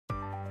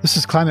This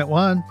is Climate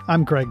One.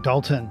 I'm Greg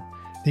Dalton.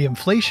 The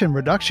Inflation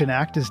Reduction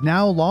Act is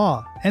now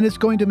law, and it's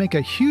going to make a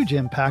huge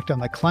impact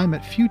on the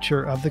climate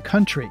future of the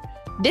country.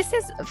 This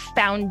is a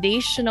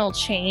foundational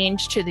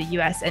change to the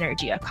U.S.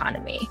 energy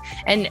economy,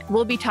 and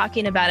we'll be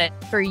talking about it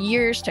for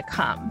years to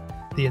come.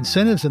 The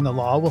incentives in the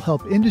law will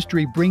help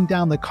industry bring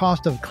down the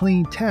cost of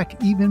clean tech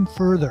even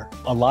further.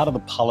 A lot of the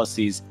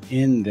policies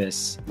in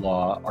this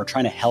law are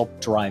trying to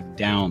help drive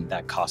down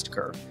that cost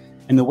curve.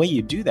 And the way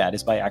you do that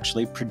is by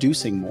actually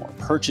producing more,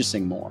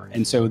 purchasing more.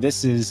 And so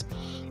this is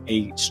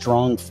a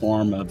strong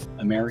form of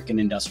American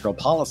industrial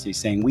policy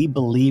saying we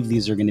believe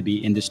these are going to be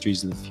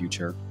industries of the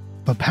future.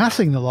 But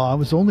passing the law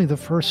was only the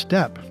first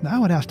step.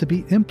 Now it has to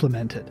be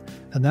implemented,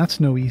 and that's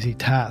no easy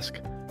task.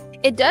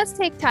 It does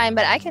take time,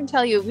 but I can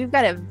tell you we've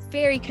got a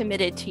very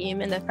committed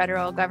team in the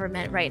federal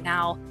government right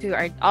now who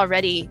are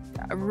already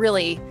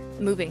really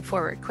moving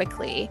forward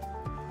quickly.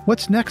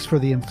 What's next for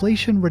the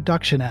Inflation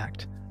Reduction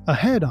Act?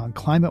 Ahead on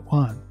Climate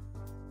One.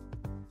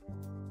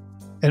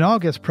 In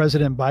August,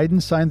 President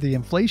Biden signed the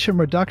Inflation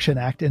Reduction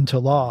Act into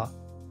law.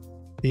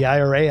 The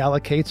IRA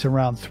allocates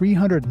around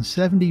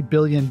 $370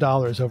 billion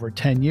over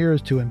 10 years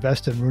to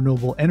invest in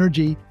renewable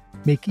energy,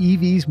 make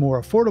EVs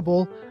more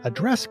affordable,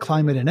 address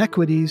climate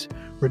inequities,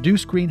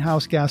 reduce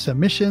greenhouse gas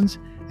emissions,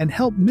 and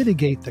help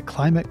mitigate the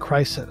climate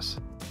crisis.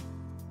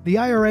 The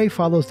IRA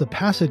follows the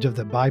passage of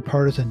the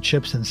Bipartisan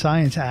Chips and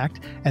Science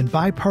Act and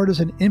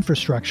Bipartisan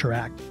Infrastructure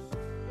Act.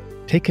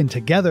 Taken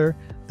together,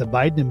 the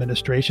Biden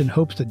administration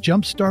hopes to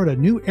jumpstart a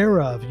new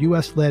era of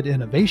U.S.-led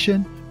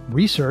innovation,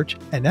 research,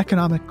 and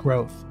economic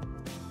growth.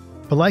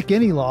 But like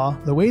any law,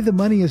 the way the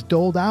money is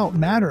doled out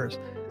matters,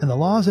 and the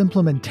law's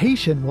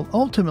implementation will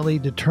ultimately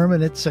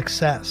determine its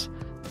success.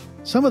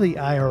 Some of the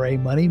IRA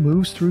money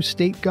moves through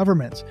state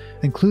governments,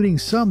 including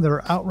some that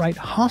are outright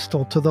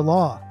hostile to the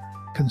law.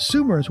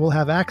 Consumers will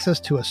have access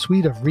to a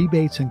suite of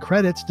rebates and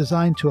credits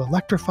designed to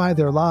electrify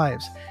their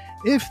lives,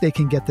 if they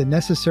can get the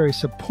necessary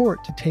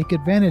support to take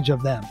advantage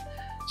of them.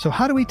 So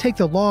how do we take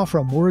the law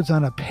from words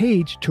on a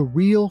page to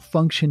real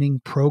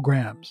functioning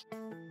programs?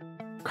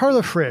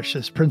 Carla Frisch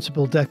is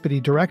Principal Deputy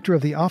Director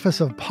of the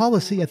Office of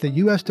Policy at the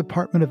U.S.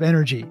 Department of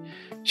Energy.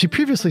 She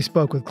previously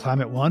spoke with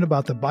Climate One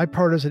about the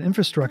bipartisan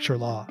infrastructure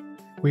law.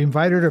 We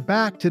invited her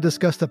back to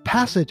discuss the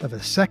passage of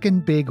a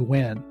second big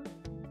win.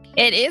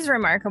 It is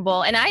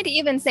remarkable, and I'd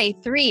even say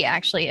three,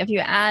 actually, if you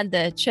add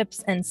the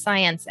Chips and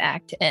Science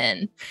Act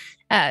in.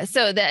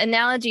 So the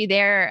analogy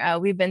there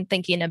we've been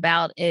thinking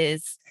about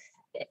is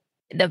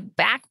the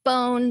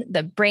backbone,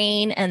 the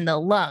brain, and the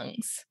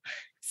lungs.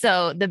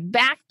 So the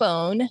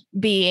backbone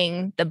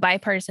being the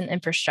bipartisan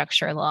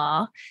infrastructure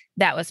law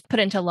that was put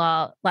into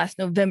law last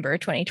November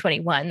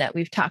 2021 that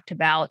we've talked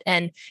about,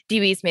 and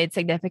DOE's made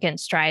significant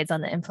strides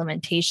on the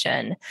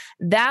implementation.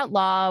 That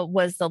law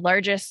was the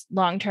largest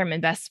long-term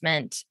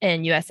investment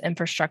in U.S.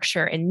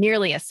 infrastructure in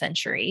nearly a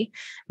century,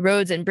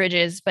 roads and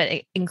bridges,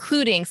 but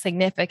including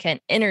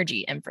significant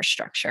energy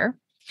infrastructure.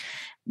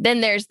 Then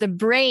there's the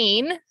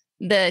brain,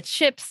 the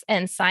Chips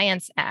and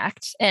Science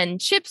Act, and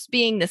chips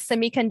being the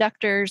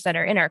semiconductors that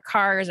are in our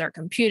cars, our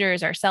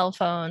computers, our cell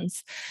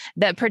phones.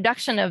 The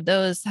production of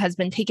those has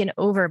been taken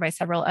over by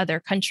several other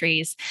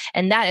countries,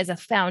 and that is a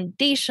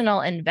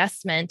foundational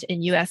investment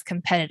in U.S.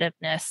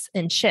 competitiveness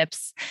in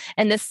chips.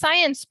 And the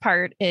science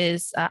part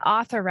is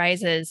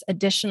authorizes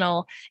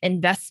additional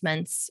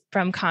investments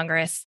from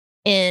Congress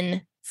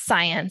in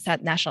science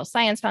at National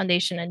Science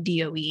Foundation and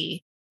DOE.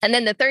 And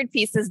then the third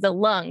piece is the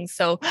lungs.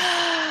 So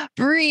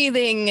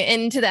breathing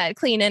into that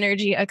clean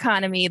energy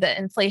economy, the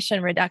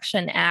Inflation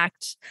Reduction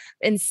Act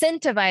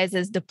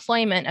incentivizes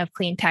deployment of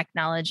clean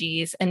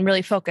technologies and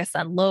really focus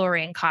on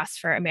lowering costs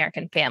for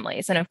American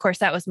families. And of course,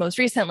 that was most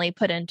recently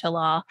put into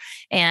law,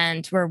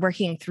 and we're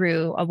working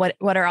through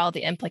what are all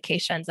the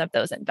implications of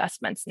those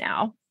investments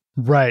now.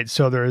 Right.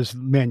 So there's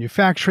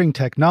manufacturing,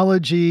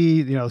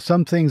 technology,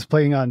 some things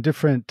playing on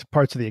different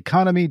parts of the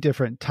economy,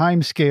 different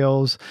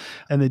timescales.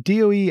 And the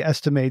DOE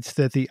estimates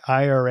that the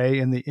IRA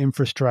and the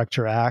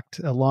Infrastructure Act,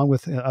 along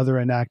with other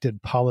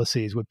enacted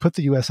policies, would put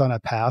the U.S. on a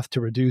path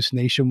to reduce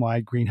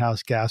nationwide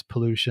greenhouse gas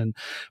pollution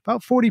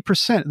about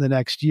 40% in the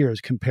next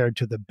years compared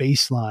to the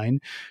baseline,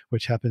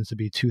 which happens to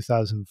be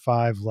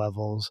 2005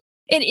 levels.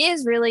 It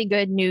is really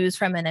good news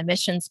from an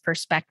emissions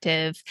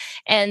perspective.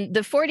 And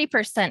the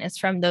 40% is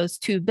from those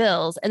two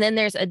bills. And then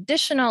there's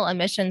additional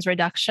emissions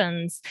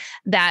reductions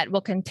that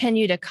will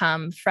continue to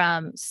come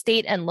from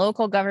state and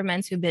local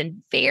governments who've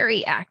been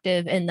very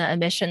active in the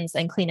emissions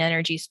and clean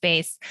energy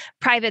space.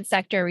 Private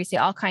sector, we see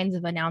all kinds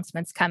of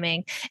announcements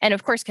coming. And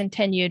of course,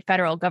 continued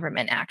federal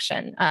government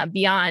action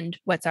beyond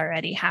what's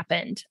already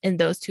happened in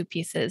those two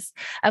pieces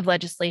of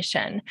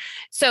legislation.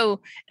 So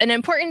an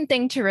important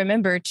thing to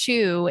remember,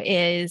 too,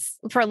 is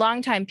for a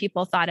long time,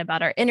 people thought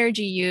about our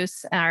energy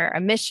use, our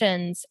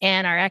emissions,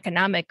 and our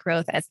economic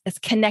growth as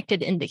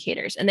connected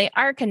indicators. And they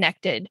are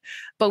connected,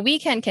 but we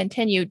can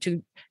continue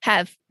to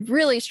have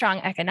really strong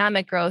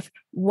economic growth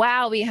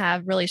while we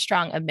have really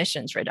strong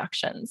emissions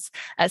reductions.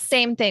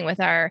 Same thing with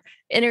our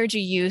energy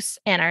use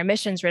and our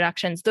emissions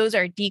reductions. Those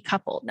are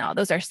decoupled now.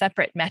 Those are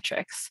separate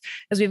metrics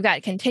because we've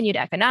got continued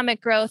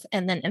economic growth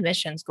and then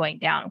emissions going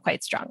down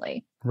quite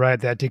strongly. Right,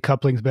 that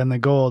decoupling's been the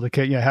goal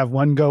to have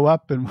one go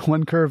up and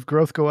one curve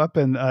growth go up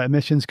and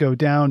emissions go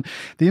down.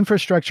 The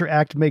Infrastructure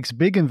Act makes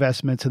big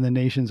investments in the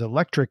nation's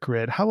electric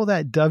grid. How will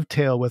that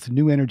dovetail with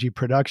new energy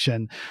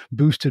production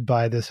boosted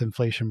by this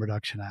Inflation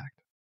Reduction Act?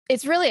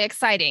 It's really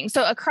exciting.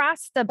 So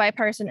across the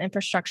bipartisan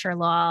infrastructure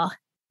law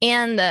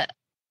and the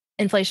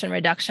Inflation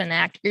Reduction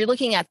Act, you're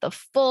looking at the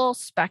full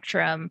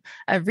spectrum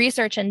of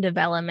research and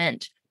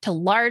development to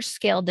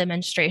large-scale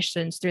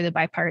demonstrations through the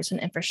bipartisan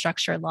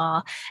infrastructure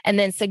law, and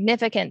then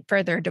significant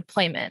further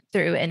deployment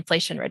through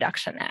Inflation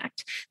Reduction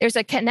Act. There's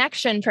a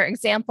connection, for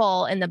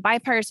example, in the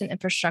bipartisan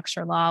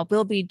infrastructure law,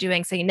 we'll be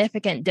doing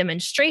significant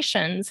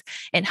demonstrations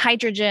in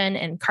hydrogen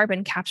and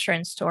carbon capture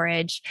and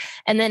storage.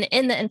 And then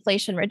in the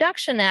Inflation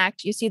Reduction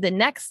Act, you see the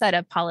next set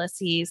of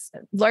policies,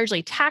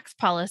 largely tax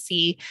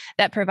policy,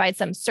 that provides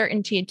some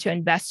certainty to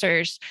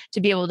investors to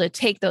be able to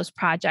take those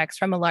projects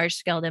from a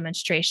large-scale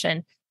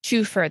demonstration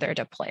to further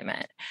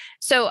deployment.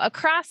 So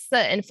across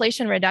the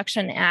Inflation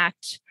Reduction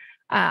Act,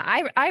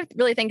 I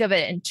really think of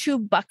it in two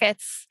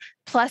buckets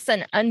plus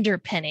an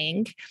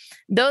underpinning,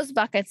 those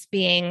buckets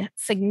being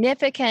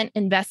significant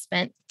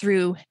investment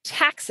through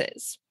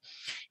taxes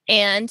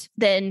and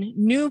then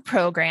new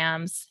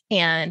programs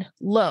and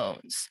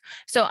loans.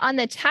 So on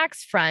the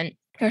tax front,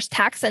 there's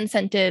tax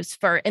incentives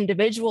for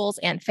individuals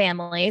and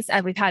families,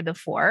 as we've had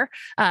before,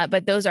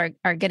 but those are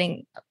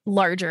getting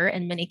larger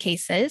in many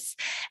cases.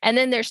 And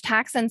then there's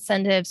tax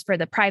incentives for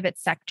the private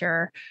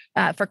sector,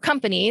 for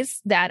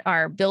companies that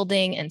are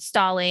building,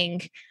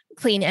 installing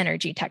clean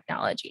energy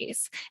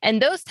technologies.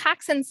 And those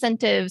tax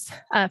incentives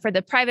for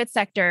the private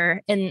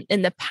sector in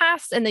the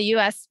past in the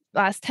US,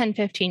 last 10,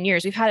 15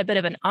 years, we've had a bit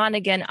of an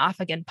on-again,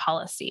 off-again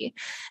policy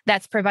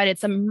that's provided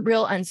some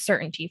real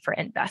uncertainty for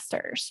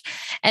investors.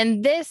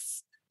 And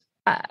this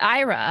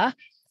IRA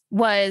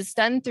was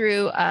done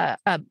through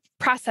a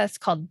process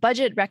called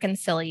budget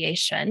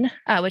reconciliation,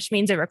 which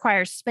means it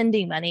requires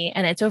spending money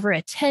and it's over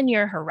a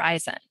 10-year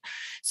horizon.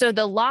 So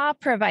the law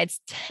provides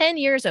 10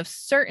 years of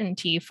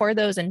certainty for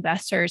those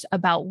investors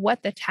about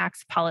what the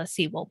tax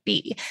policy will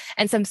be.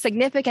 And some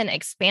significant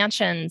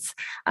expansions,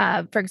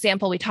 for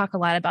example, we talk a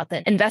lot about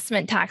the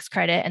investment tax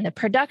credit and the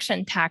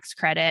production tax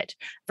credit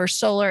for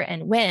solar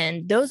and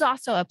wind. Those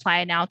also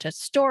apply now to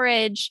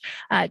storage,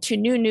 to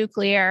new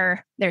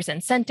nuclear. There's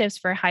incentives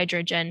for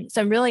hydrogen,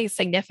 some really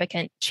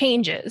significant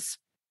changes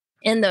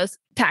in those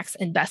tax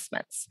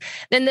investments.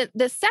 Then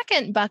the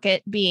second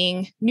bucket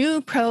being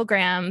new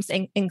programs,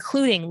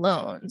 including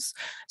loans.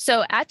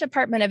 So at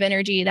Department of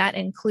Energy, that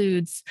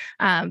includes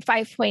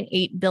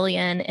 $5.8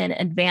 billion in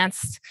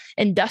advanced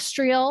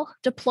industrial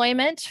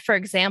deployment. For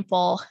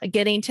example,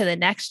 getting to the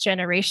next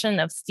generation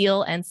of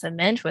steel and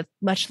cement with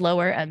much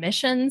lower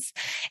emissions.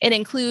 It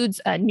includes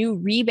new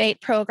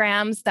rebate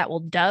programs that will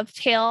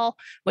dovetail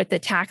with the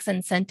tax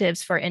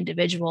incentives for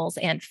individuals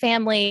and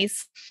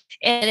families.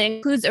 And it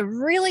includes a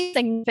really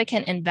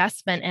significant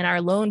investment in our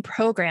loan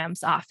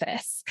programs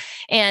office.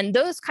 And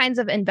those kinds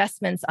of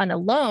investments on a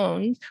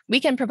loan, we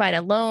can provide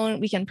a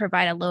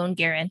loan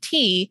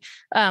guarantee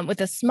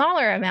with a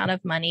smaller amount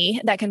of money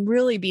that can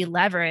really be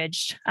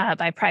leveraged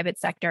by private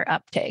sector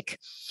uptake.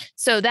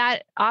 So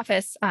that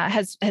office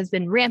has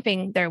been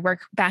ramping their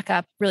work back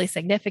up really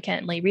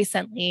significantly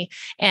recently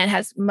and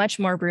has much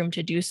more room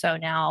to do so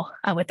now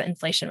with the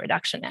Inflation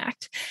Reduction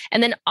Act.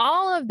 And then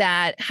all of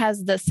that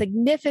has the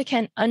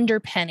significant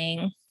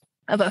underpinning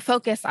of a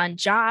focus on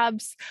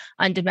jobs,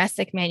 on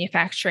domestic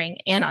manufacturing,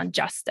 and on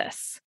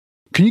justice.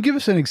 Can you give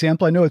us an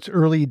example? I know it's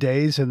early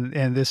days and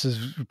this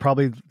is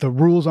probably the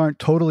rules aren't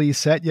totally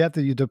set yet.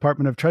 The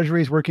Department of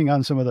Treasury is working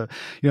on some of the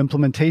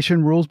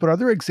implementation rules, but are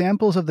there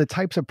examples of the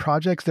types of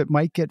projects that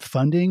might get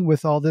funding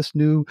with all this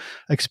new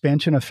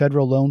expansion of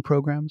federal loan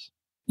programs?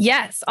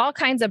 Yes, all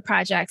kinds of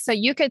projects. So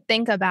you could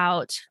think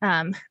about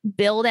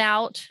build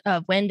out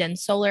of wind and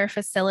solar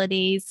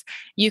facilities.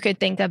 You could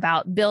think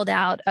about build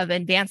out of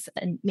advanced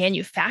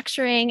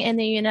manufacturing in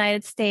the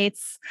United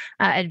States,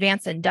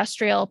 advanced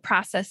industrial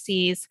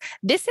processes.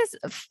 This is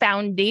a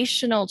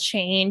foundational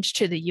change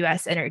to the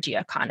U.S. energy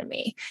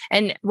economy.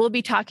 And we'll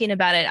be talking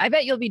about it. I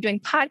bet you'll be doing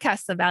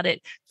podcasts about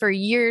it for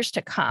years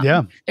to come.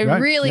 Yeah,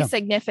 really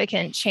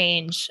significant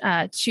change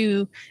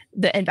to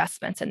the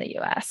investments in the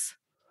U.S.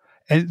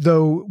 And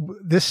though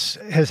this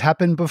has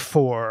happened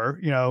before,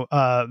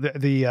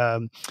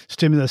 the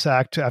Stimulus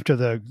Act after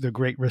the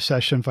Great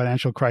Recession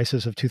financial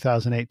crisis of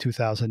 2008,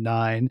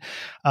 2009,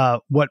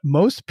 what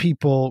most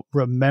people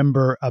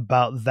remember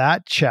about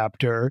that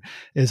chapter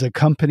is a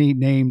company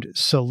named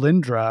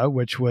Solyndra,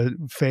 which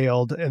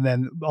failed. And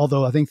then,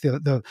 although I think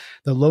the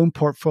loan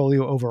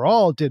portfolio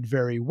overall did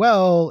very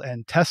well,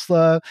 and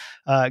Tesla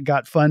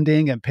got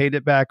funding and paid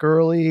it back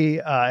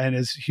early and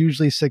is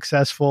hugely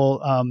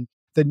successful.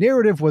 The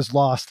narrative was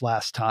lost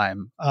last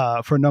time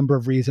for a number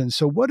of reasons.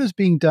 So what is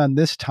being done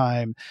this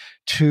time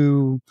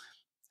to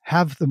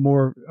have the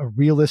more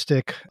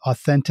realistic,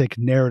 authentic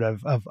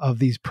narrative of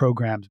these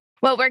programs?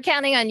 Well, we're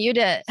counting on you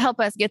to help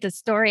us get the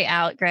story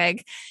out,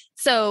 Greg.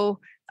 So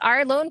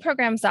our loan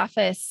programs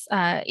office,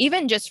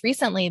 even just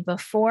recently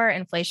before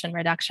Inflation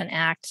Reduction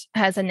Act,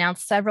 has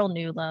announced several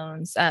new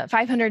loans,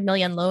 500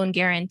 million loan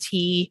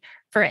guarantee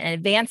for an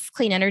advanced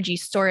clean energy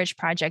storage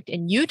project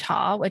in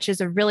Utah, which is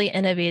a really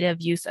innovative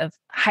use of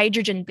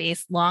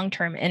hydrogen-based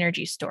long-term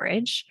energy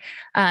storage.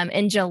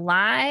 In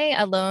July,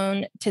 a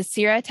loan to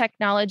Sierra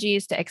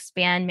Technologies to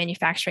expand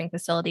manufacturing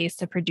facilities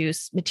to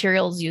produce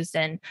materials used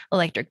in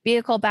electric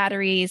vehicle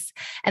batteries.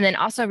 And then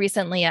also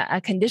recently,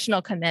 a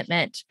conditional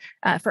commitment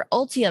for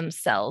Ultium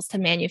cells to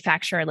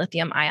manufacture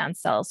lithium ion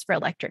cells for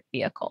electric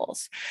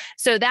vehicles.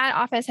 So that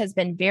office has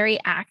been very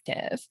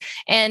active.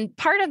 And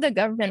part of the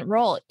government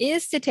role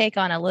is to take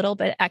on a little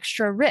bit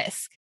extra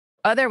risk.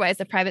 Otherwise,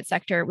 the private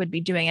sector would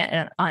be doing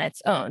it on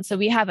its own. So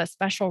we have a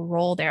special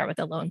role there with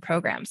the Loan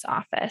Programs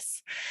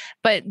Office.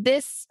 But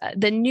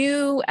the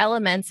new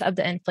elements of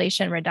the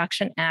Inflation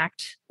Reduction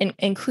Act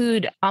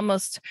include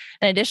almost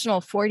an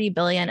additional $40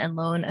 billion in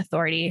loan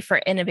authority for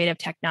innovative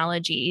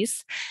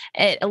technologies.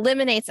 It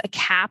eliminates a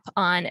cap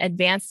on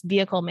advanced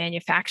vehicle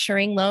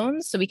manufacturing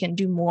loans, so we can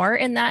do more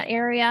in that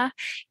area.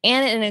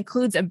 And it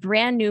includes a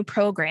brand new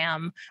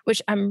program,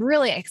 which I'm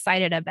really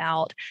excited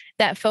about,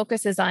 that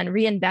focuses on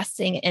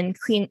reinvesting in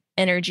clean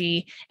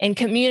energy in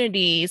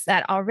communities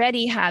that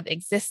already have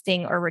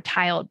existing or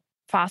retired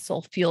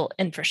fossil fuel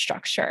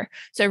infrastructure.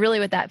 So really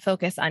with that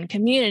focus on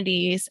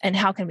communities and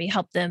how can we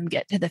help them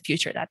get to the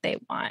future that they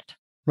want.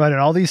 Right. And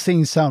all these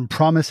things sound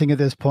promising at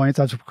this point.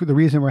 That's the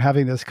reason we're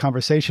having this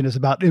conversation is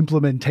about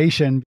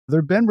implementation. There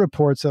have been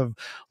reports of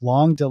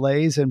long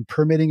delays in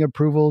permitting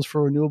approvals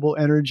for renewable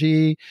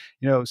energy.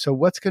 So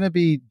what's going to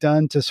be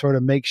done to sort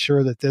of make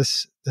sure that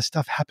this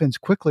stuff happens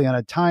quickly on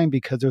a time?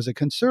 Because there's a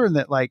concern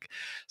that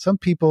some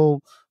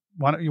people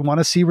want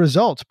to see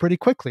results pretty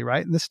quickly,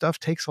 right? And this stuff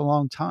takes a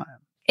long time.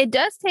 It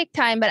does take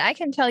time, but I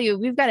can tell you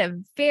we've got a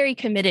very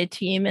committed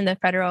team in the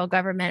federal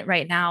government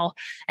right now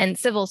and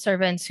civil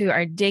servants who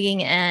are digging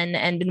in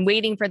and been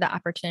waiting for the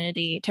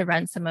opportunity to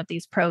run some of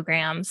these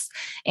programs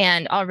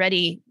and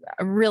already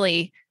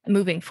really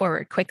moving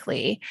forward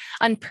quickly.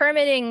 On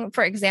permitting,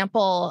 for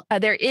example,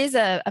 there is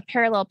a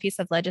parallel piece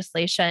of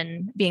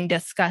legislation being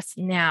discussed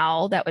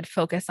now that would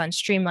focus on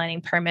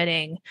streamlining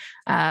permitting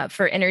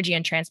for energy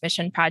and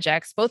transmission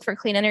projects, both for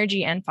clean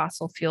energy and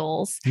fossil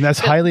fuels. And that's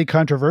highly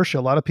controversial.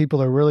 A lot of people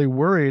are really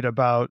worried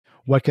about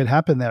what could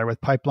happen there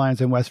with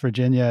pipelines in West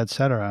Virginia, et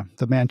cetera,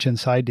 the Manchin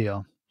side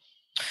deal.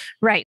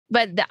 Right.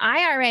 But the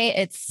IRA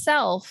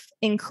itself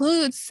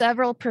includes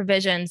several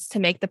provisions to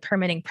make the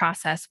permitting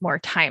process more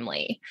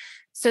timely.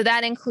 So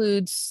that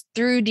includes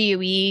through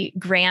DOE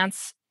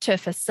grants to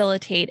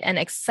facilitate and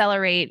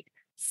accelerate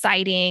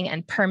siting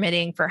and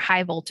permitting for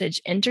high voltage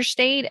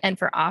interstate and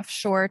for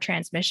offshore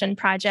transmission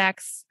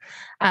projects,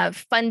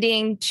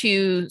 funding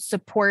to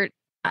support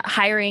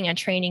hiring and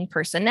training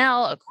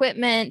personnel,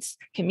 equipment,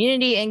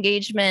 community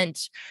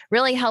engagement,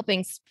 really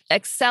helping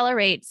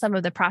accelerate some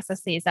of the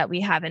processes that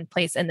we have in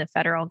place in the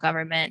federal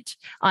government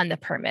on the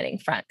permitting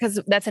front, because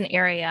that's an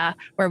area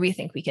where we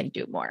think we can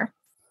do more.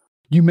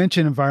 You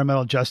mentioned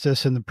environmental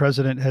justice, and the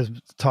president has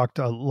talked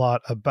a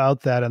lot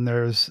about that. And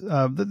there was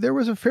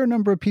a fair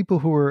number of people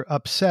who were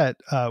upset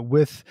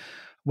with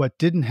what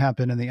didn't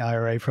happen in the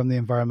IRA from the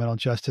environmental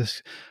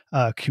justice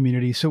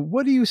community. So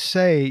what do you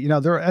say?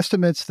 There are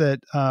estimates that,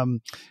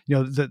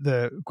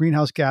 the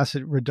greenhouse gas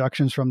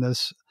reductions from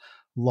this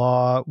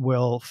law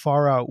will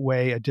far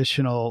outweigh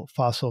additional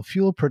fossil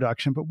fuel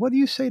production. But what do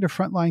you say to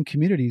frontline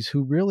communities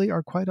who really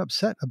are quite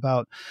upset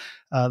about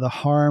the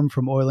harm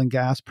from oil and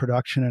gas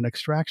production and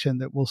extraction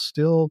that will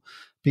still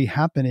be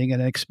happening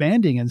and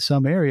expanding in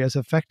some areas,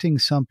 affecting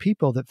some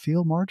people that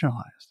feel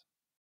marginalized?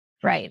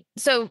 Right.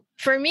 So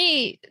for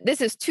me, this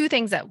is two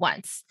things at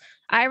once.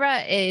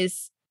 IRA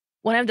is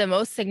one of the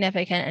most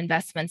significant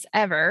investments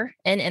ever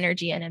in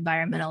energy and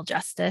environmental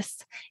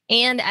justice.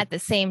 And at the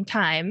same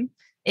time,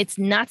 it's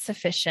not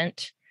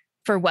sufficient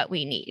for what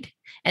we need.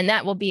 And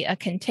that will be a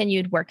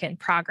continued work in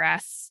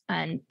progress.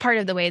 And part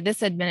of the way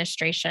this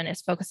administration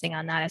is focusing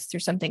on that is through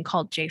something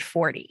called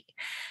J40,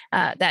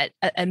 that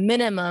a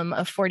minimum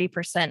of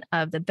 40%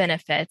 of the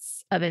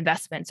benefits of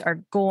investments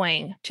are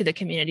going to the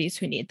communities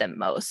who need them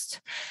most.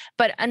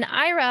 But an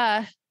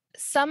IRA,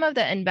 some of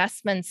the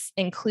investments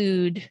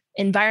include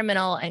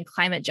environmental and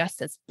climate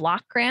justice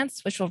block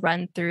grants, which will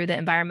run through the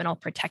Environmental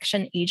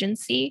Protection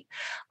Agency.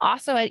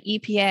 Also at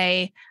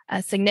EPA,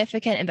 a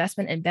significant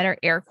investment in better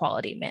air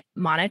quality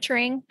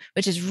monitoring,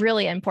 which is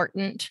really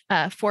important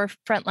for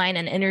frontline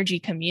and energy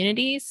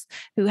communities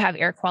who have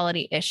air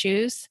quality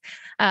issues.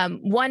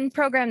 One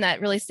program that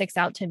really sticks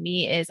out to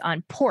me is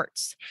on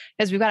ports,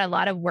 because we've got a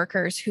lot of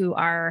workers who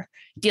are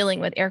dealing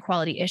with air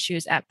quality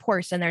issues at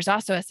ports. And there's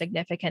also a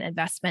significant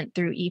investment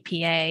through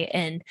EPA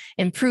in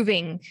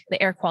improving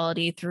the air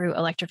quality through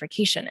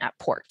electrification at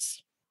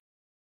ports.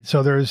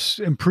 So there's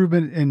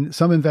improvement in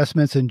some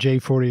investments in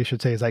J40, I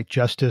should say, is like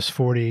Justice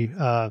 40.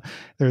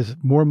 There's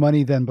more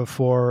money than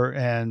before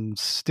and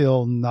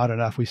still not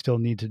enough. We still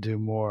need to do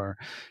more.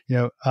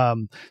 You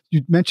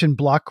mentioned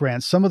block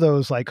grants. Some of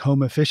those like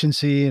home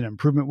efficiency and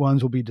improvement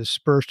ones will be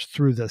dispersed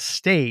through the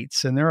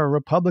states. And there are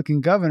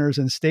Republican governors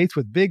in states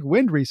with big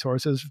wind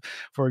resources,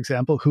 for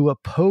example, who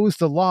oppose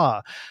the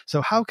law.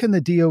 So how can the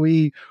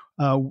DOE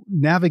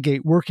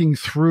navigate working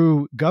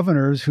through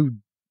governors who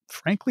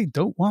frankly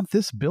don't want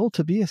this bill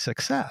to be a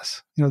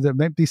success? There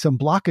might be some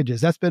blockages.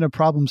 That's been a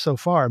problem so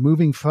far,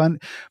 moving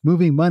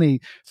money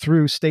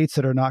through states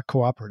that are not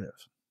cooperative.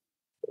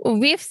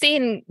 We've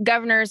seen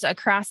governors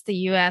across the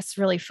U.S.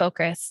 really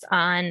focused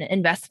on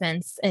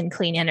investments in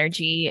clean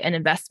energy and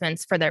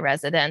investments for their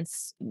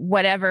residents,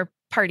 whatever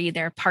party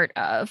they're part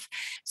of.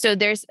 So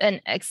there's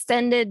an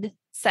extended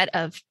set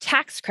of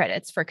tax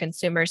credits for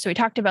consumers. So we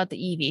talked about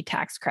the EV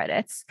tax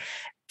credits.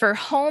 For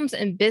homes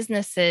and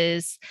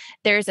businesses,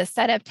 there's a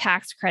set of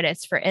tax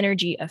credits for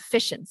energy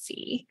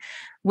efficiency,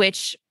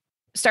 which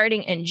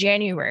starting in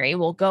January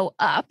will go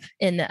up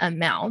in the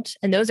amount,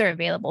 and those are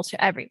available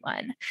to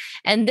everyone.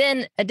 And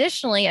then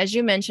additionally, as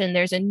you mentioned,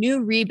 there's a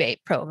new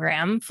rebate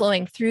program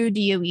flowing through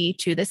DOE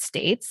to the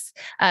states,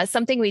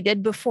 something we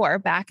did before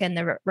back in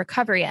the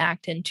Recovery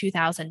Act in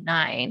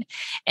 2009.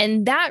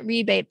 And that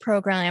rebate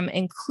program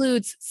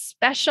includes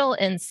special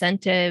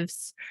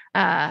incentives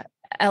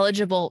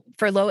eligible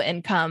for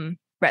low-income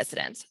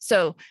residents.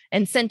 So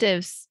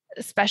incentives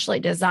especially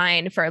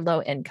designed for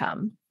low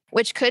income,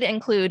 which could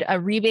include a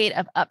rebate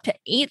of up to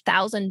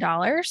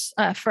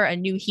 $8,000 for a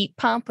new heat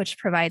pump, which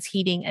provides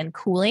heating and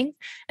cooling.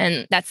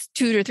 And that's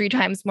 2 to 3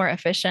 times more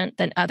efficient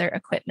than other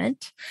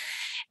equipment.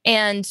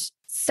 And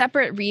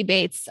separate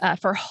rebates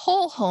for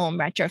whole home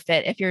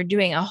retrofit if you're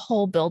doing a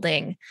whole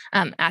building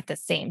at the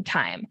same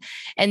time.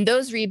 And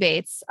those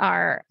rebates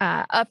are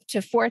up to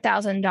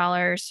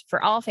 $4,000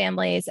 for all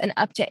families and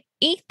up to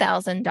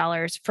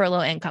 $8,000 for a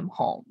low-income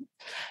home.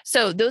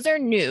 So those are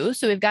new.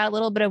 So we've got a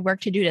little bit of work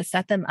to do to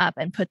set them up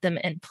and put them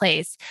in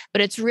place.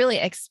 But it's really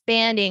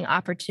expanding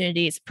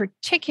opportunities,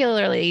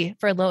 particularly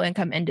for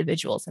low-income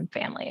individuals and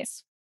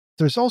families.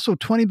 There's also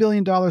 $20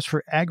 billion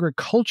for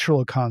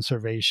agricultural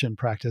conservation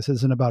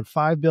practices and about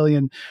 $5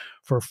 billion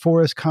for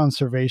forest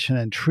conservation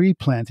and tree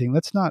planting.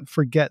 Let's not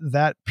forget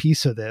that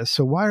piece of this.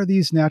 So why are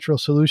these natural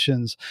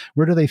solutions,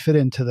 where do they fit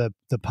into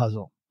the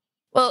puzzle?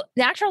 Well,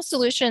 natural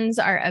solutions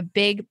are a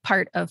big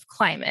part of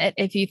climate.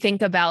 If you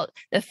think about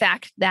the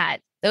fact that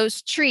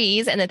those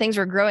trees and the things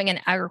we're growing in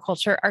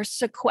agriculture are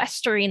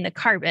sequestering the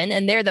carbon,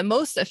 and they're the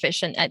most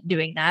efficient at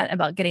doing that,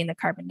 about getting the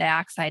carbon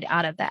dioxide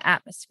out of the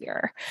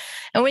atmosphere.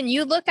 And when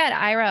you look at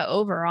IRA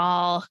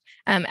overall,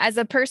 as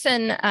a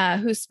person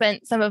who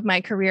spent some of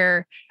my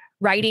career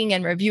writing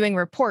and reviewing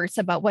reports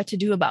about what to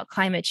do about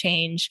climate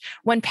change,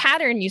 one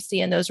pattern you see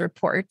in those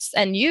reports,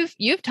 and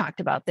you've talked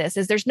about this,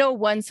 is there's no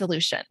one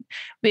solution.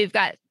 We've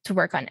got to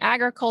work on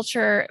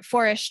agriculture,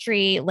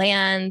 forestry,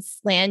 land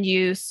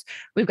use.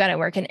 We've got to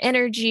work in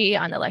energy,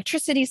 on the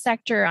electricity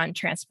sector, on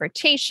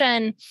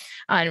transportation,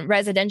 on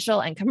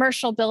residential and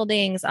commercial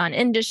buildings, on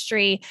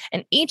industry.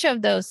 And each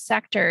of those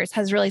sectors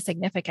has really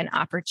significant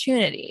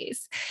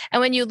opportunities.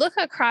 And when you look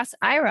across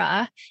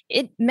IRA,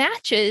 it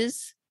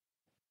matches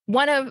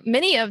one of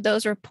many of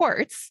those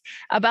reports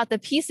about the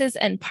pieces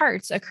and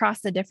parts across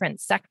the different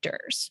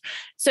sectors.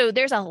 So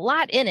there's a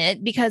lot in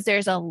it because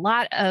there's a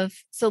lot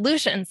of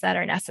solutions that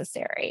are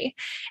necessary.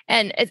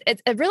 And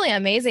it's really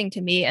amazing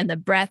to me in the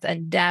breadth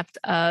and depth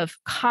of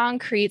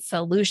concrete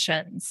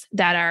solutions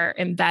that are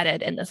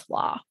embedded in this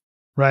law.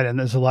 Right. And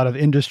there's a lot of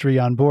industry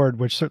on board,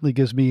 which certainly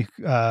gives me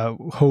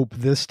hope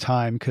this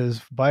time,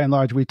 because by and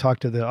large, we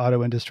talked to the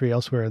auto industry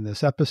elsewhere in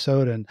this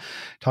episode, and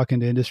talking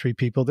to industry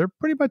people, they're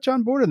pretty much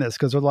on board in this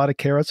because there are a lot of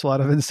carrots, a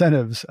lot of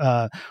incentives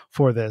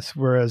for this.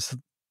 Whereas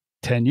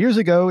 10 years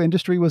ago,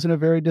 industry was in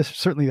a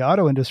certainly the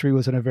auto industry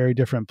was in a very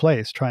different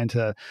place, trying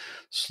to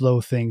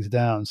slow things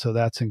down. So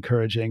that's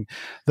encouraging.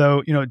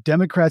 Though,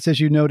 Democrats, as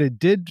you noted,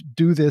 did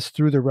do this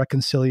through the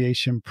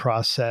reconciliation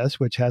process,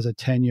 which has a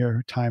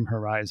 10-year time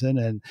horizon,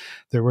 and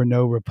there were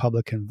no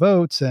Republican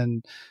votes.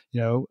 And,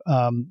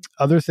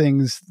 other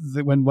things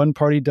that when one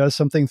party does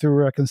something through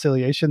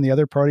reconciliation, the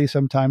other party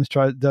sometimes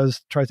tries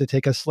to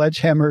take a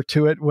sledgehammer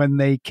to it when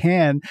they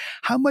can.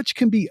 How much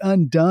can be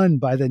undone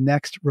by the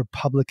next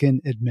Republican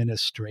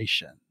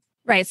administration?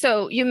 Right.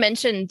 So you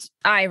mentioned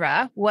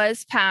IRA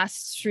was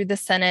passed through the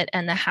Senate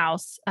and the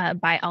House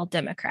by all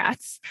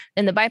Democrats.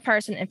 And the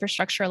bipartisan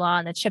infrastructure law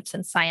and the CHIPS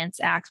and Science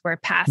Act were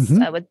passed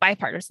with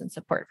bipartisan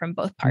support from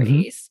both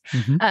parties.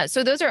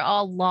 So those are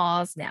all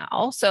laws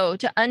now. So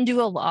to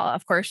undo a law,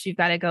 of course, you've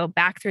got to go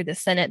back through the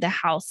Senate, the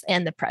House,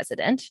 and the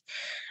president.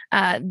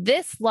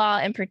 This law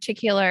in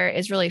particular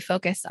is really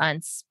focused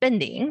on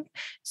spending.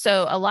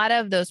 So a lot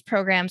of those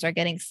programs are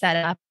getting set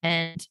up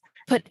and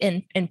put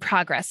in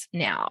progress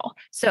now.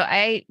 So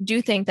I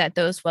do think that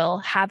those will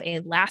have a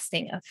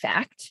lasting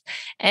effect.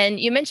 And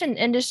you mentioned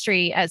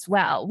industry as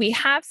well. We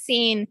have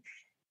seen,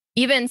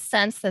 even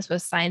since this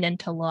was signed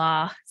into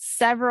law,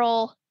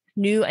 several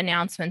new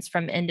announcements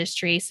from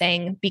industry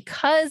saying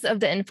because of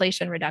the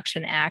Inflation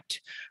Reduction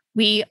Act,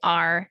 we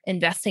are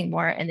investing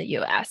more in the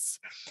US.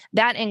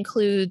 That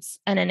includes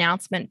an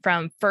announcement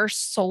from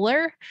First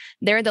Solar.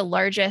 They're the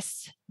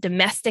largest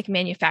domestic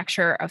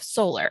manufacturer of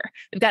solar.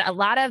 We've got a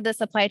lot of the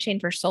supply chain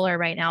for solar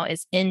right now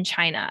is in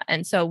China.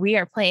 And so we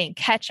are playing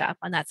catch up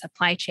on that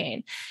supply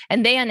chain.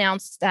 And they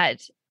announced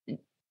that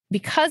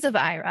because of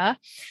IRA,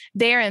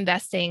 they are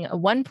investing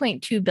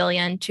 $1.2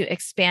 billion to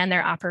expand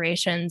their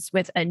operations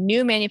with a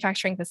new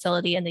manufacturing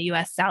facility in the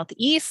US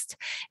Southeast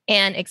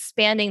and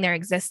expanding their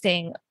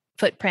existing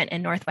footprint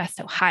in Northwest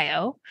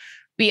Ohio.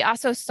 We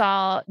also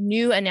saw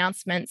new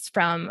announcements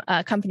from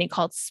a company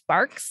called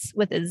Sparks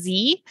with a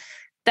Z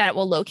that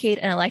will locate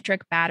an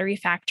electric battery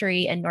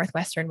factory in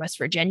Northwestern West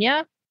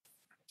Virginia.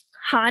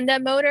 Honda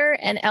Motor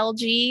and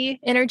LG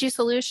Energy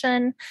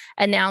Solution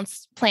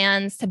announced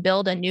plans to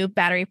build a new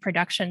battery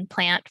production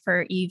plant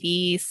for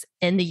EVs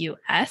in the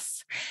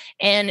US.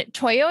 And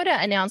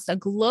Toyota announced a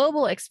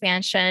global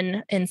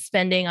expansion in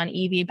spending on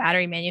EV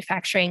battery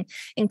manufacturing,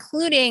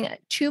 including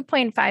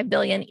 $2.5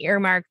 billion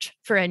earmarked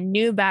for a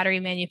new battery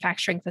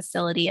manufacturing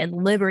facility in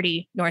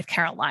Liberty, North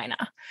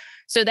Carolina.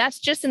 So that's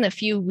just in the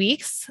few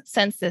weeks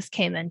since this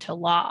came into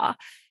law.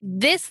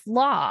 This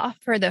law,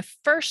 for the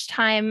first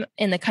time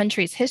in the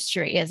country's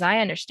history, as I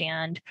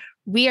understand,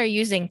 we are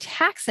using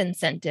tax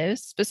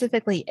incentives,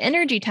 specifically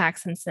energy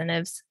tax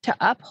incentives, to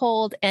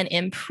uphold and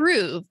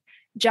improve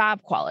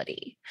job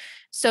quality.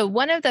 So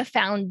one of the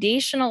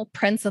foundational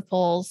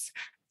principles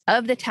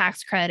of the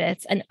tax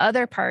credits and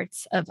other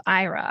parts of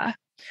IRA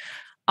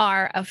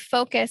are a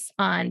focus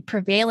on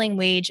prevailing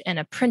wage and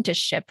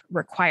apprenticeship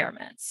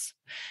requirements.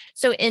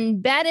 So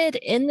embedded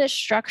in the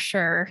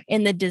structure,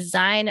 in the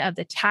design of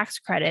the tax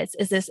credits,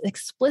 is this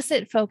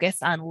explicit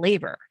focus on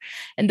labor.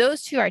 And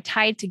those two are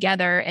tied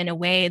together in a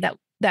way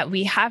that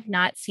we have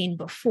not seen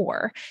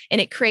before.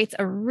 And it creates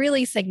a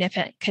really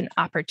significant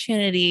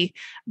opportunity,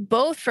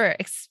 both for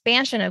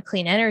expansion of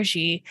clean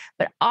energy,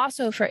 but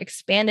also for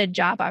expanded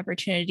job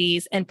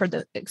opportunities and for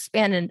the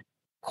expanded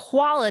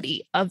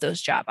quality of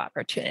those job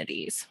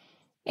opportunities.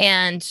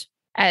 And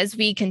as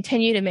we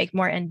continue to make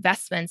more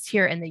investments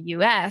here in the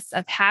US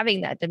of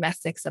having that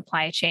domestic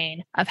supply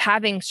chain, of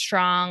having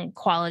strong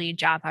quality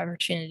job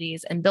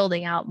opportunities and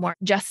building out more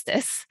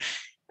justice,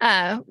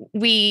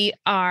 we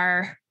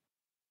are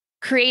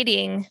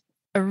creating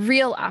a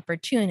real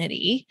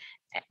opportunity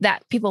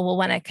that people will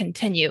want to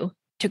continue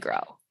to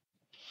grow.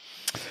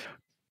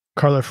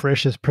 Carla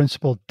Frisch is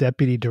Principal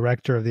Deputy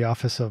Director of the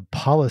Office of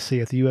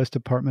Policy at the U.S.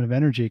 Department of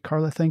Energy.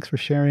 Carla, thanks for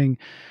sharing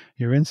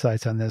your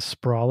insights on this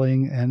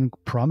sprawling and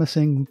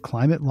promising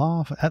climate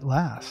law at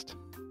last.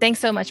 Thanks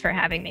so much for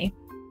having me.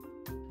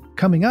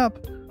 Coming up,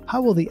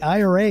 how will the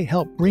IRA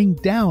help bring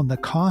down the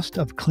cost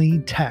of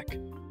clean tech?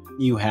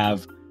 You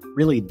have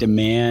really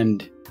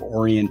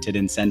demand-oriented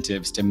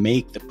incentives to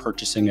make the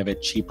purchasing of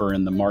it cheaper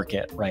in the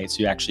market, right?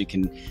 So you actually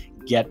can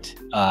get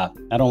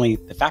not only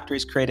the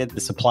factories created, the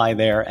supply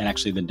there, and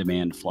actually the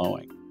demand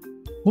flowing.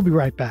 We'll be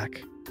right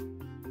back.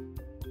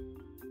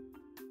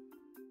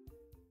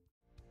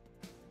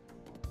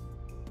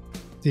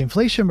 The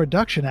Inflation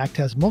Reduction Act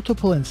has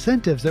multiple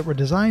incentives that were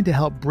designed to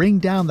help bring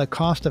down the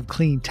cost of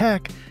clean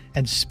tech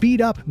and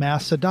speed up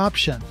mass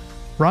adoption.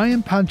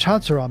 Ryan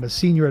Panchadsaram is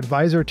Senior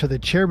Advisor to the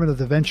Chairman of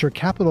the venture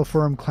capital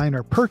firm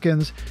Kleiner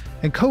Perkins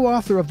and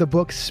co-author of the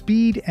book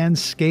Speed and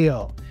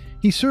Scale.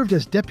 He served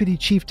as Deputy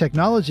Chief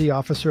Technology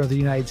Officer of the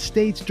United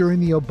States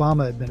during the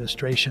Obama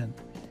administration.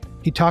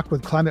 He talked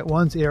with Climate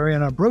One's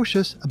Ariana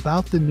Brocious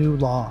about the new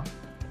law.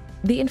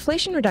 The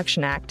Inflation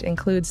Reduction Act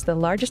includes the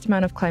largest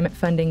amount of climate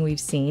funding we've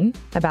seen,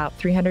 about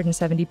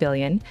 $370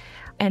 billion,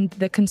 and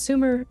the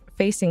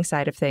consumer-facing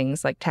side of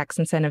things, like tax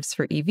incentives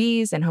for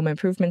EVs and home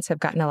improvements, have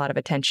gotten a lot of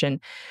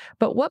attention.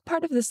 But what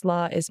part of this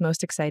law is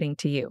most exciting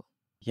to you?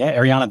 Yeah,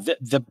 Ariana,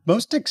 the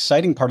most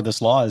exciting part of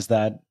this law is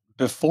that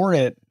before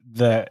it,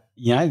 the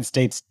United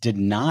States did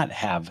not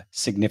have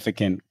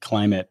significant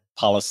climate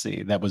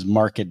policy that was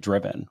market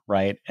driven,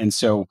 right? And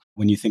so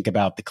when you think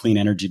about the clean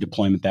energy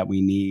deployment that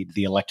we need,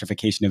 the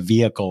electrification of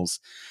vehicles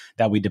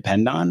that we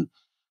depend on,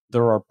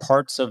 there are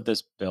parts of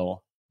this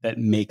bill that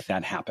make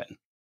that happen,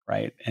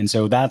 right? And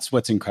so that's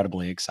what's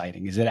incredibly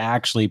exciting, is it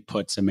actually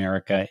puts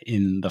America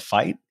in the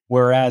fight.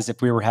 Whereas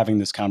if we were having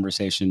this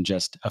conversation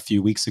just a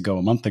few weeks ago,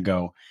 a month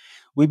ago,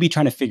 we'd be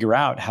trying to figure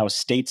out how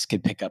states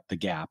could pick up the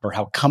gap or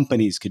how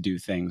companies could do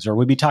things, or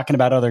we'd be talking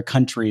about other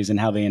countries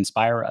and how they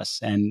inspire us.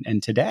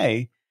 And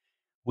today,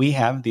 we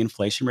have the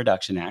Inflation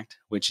Reduction Act,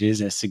 which is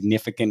a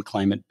significant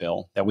climate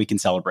bill that we can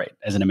celebrate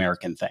as an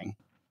American thing.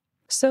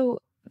 So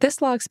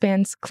this law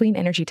expands clean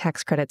energy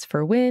tax credits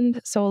for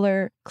wind,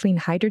 solar, clean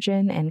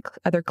hydrogen, and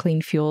other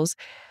clean fuels.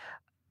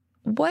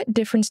 What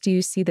difference do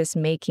you see this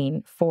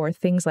making for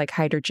things like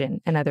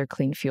hydrogen and other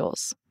clean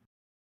fuels?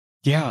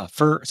 Yeah,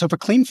 for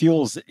clean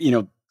fuels,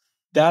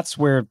 that's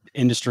where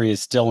industry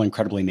is still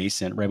incredibly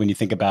nascent, right? When you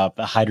think about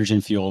the hydrogen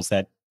fuels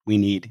that we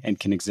need and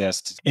can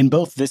exist in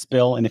both this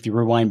bill, and if you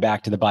rewind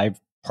back to the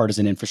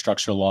bipartisan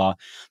infrastructure law,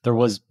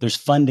 there's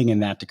funding in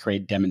that to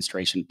create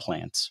demonstration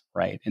plants,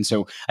 right? And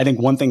so I think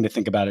one thing to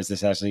think about is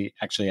this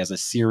actually has a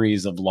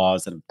series of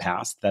laws that have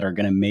passed that are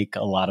going to make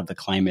a lot of the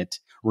climate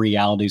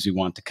realities we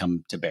want to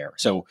come to bear.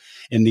 So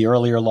in the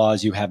earlier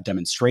laws, you have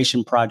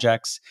demonstration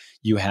projects,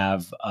 you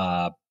have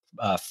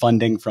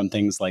funding from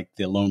things like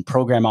the Loan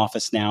Program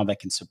Office now that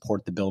can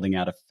support the building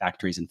out of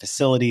factories and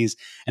facilities.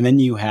 And then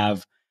you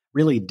have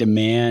really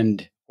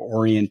demand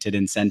oriented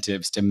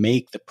incentives to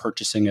make the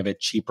purchasing of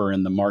it cheaper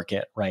in the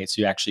market, right?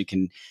 So you actually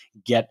can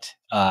get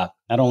not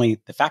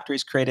only the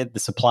factories created, the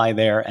supply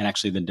there, and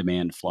actually the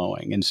demand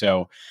flowing. And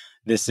so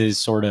this is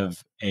sort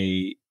of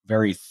a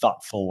very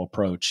thoughtful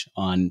approach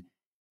on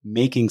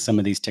making some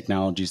of these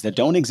technologies that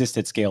don't exist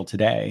at scale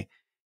today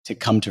to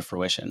come to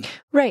fruition.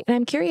 Right. And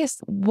I'm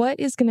curious, what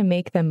is going to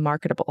make them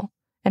marketable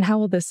and how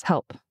will this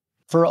help?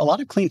 For a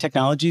lot of clean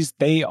technologies,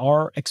 they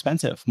are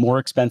expensive, more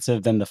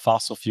expensive than the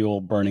fossil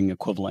fuel burning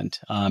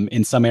equivalent.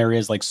 In some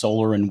areas like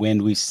solar and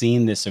wind, we've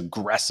seen this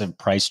aggressive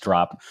price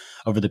drop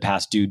over the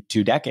past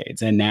two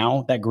decades. And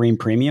now that green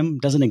premium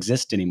doesn't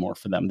exist anymore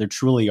for them. There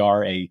truly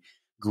are a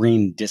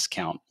green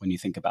discount when you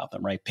think about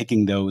them, right?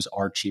 Picking those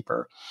are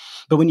cheaper.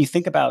 But when you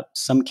think about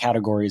some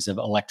categories of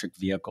electric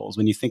vehicles,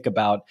 when you think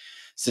about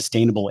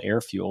sustainable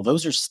air fuel,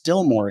 those are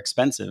still more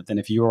expensive than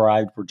if you or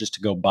I were just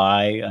to go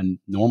buy a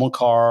normal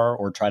car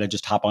or try to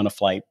just hop on a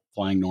flight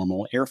flying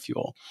normal air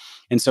fuel.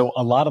 And so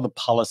a lot of the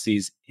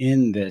policies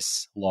in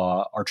this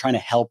law are trying to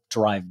help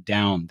drive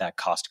down that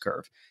cost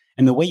curve.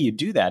 And the way you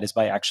do that is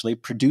by actually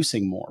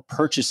producing more,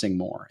 purchasing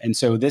more. And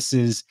so this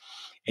is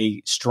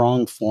a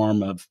strong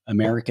form of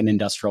American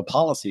industrial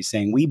policy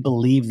saying, we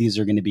believe these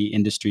are going to be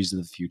industries of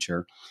the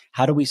future.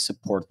 How do we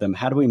support them?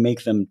 How do we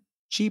make them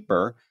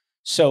cheaper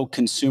so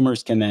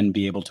consumers can then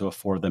be able to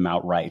afford them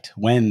outright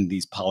when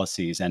these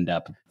policies end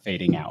up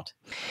fading out?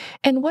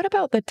 And what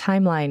about the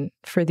timeline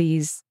for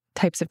these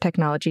types of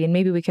technology? And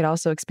maybe we could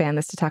also expand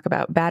this to talk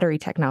about battery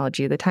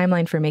technology, the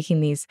timeline for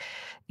making these,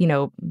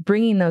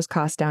 bringing those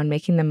costs down,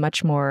 making them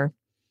much more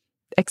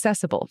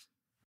accessible.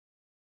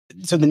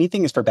 So the neat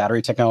thing is for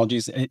battery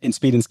technologies, in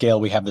Speed and Scale,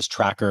 we have this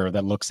tracker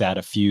that looks at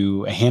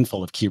a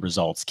handful of key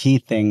results, key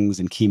things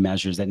and key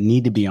measures that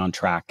need to be on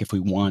track if we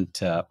want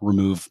to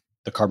remove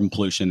the carbon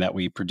pollution that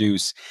we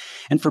produce.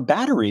 And for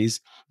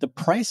batteries, the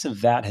price of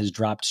that has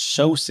dropped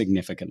so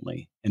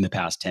significantly in the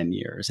past 10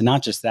 years. And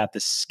not just that, the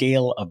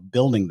scale of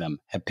building them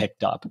have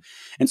picked up.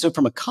 And so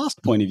from a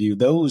cost point of view,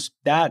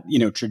 that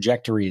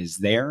trajectory is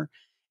there.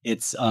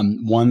 It's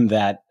one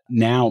that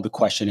now the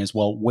question is,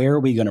 well, where are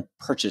we going to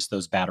purchase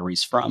those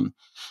batteries from?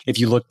 If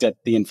you looked at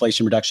the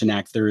Inflation Reduction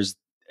Act, there's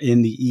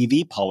in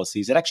the EV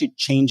policies, it actually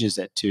changes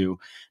it to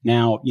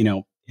now,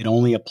 it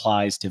only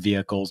applies to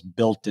vehicles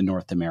built in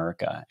North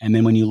America. And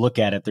then when you look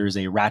at it, there's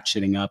a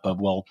ratcheting up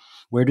of, well,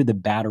 where do the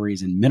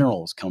batteries and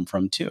minerals come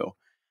from too?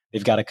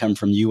 They've got to come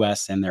from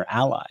US and their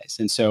allies.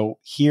 And so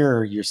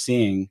here you're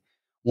seeing,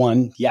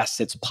 one, yes,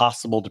 it's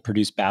possible to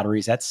produce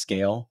batteries at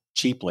scale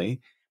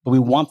cheaply, but we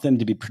want them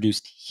to be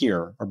produced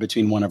here or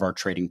between one of our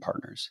trading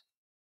partners.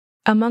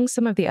 Among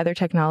some of the other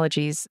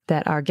technologies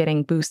that are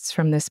getting boosts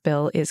from this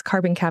bill is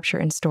carbon capture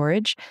and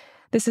storage.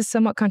 This is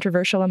somewhat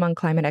controversial among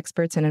climate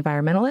experts and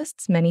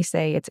environmentalists. Many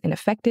say it's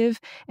ineffective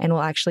and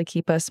will actually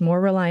keep us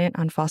more reliant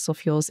on fossil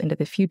fuels into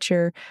the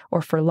future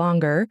or for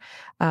longer,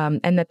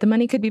 and that the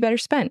money could be better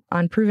spent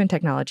on proven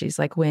technologies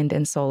like wind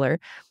and solar.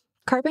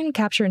 Carbon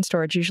capture and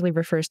storage usually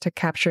refers to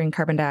capturing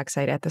carbon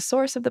dioxide at the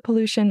source of the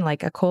pollution,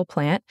 like a coal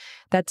plant.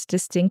 That's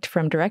distinct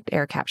from direct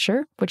air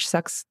capture, which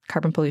sucks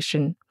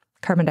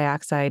carbon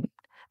dioxide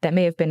that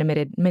may have been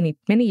emitted many,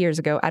 many years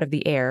ago out of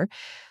the air.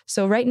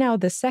 So right now,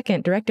 the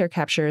second, direct air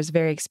capture, is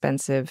very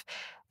expensive.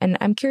 And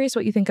I'm curious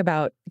what you think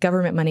about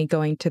government money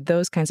going to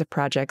those kinds of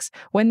projects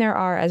when there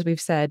are, as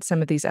we've said,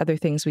 some of these other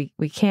things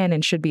we can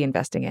and should be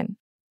investing in.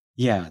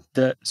 Yeah.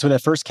 So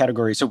that first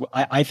category, so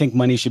I think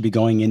money should be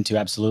going into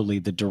absolutely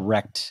the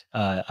direct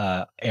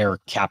air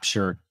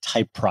capture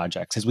type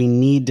projects, as we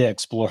need to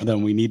explore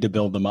them, we need to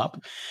build them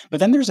up. But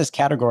then there's this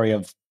category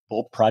of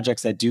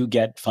projects that do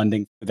get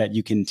funding that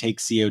you can take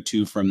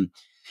CO2 from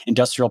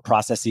industrial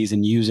processes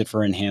and use it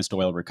for enhanced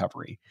oil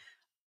recovery.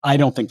 I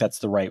don't think that's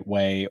the right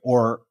way,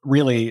 or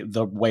really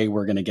the way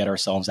we're going to get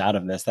ourselves out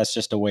of this. That's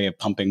just a way of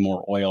pumping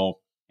more oil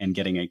and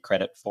getting a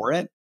credit for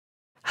it.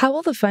 How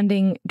will the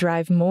funding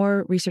drive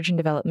more research and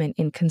development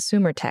in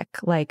consumer tech,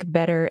 like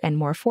better and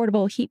more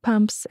affordable heat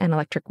pumps and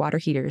electric water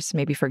heaters,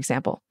 maybe, for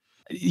example?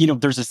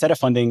 There's a set of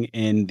funding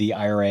in the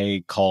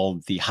IRA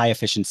called the High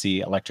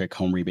Efficiency Electric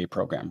Home Rebate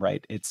Program,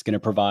 right? It's going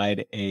to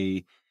provide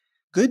a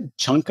good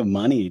chunk of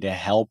money to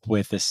help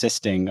with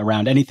assisting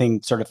around anything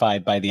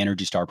certified by the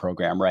Energy Star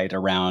program, right?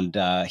 Around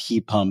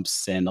heat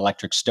pumps and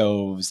electric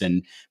stoves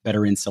and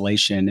better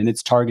insulation. And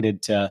it's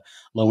targeted to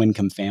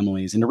low-income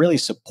families and to really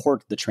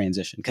support the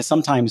transition, because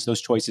sometimes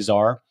those choices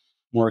are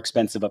more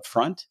expensive up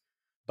front,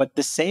 but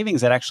the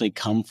savings that actually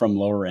come from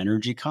lower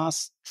energy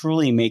costs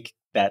truly make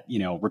that,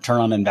 return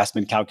on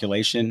investment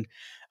calculation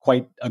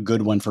quite a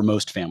good one for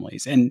most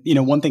families. And,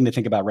 one thing to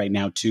think about right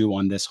now, too,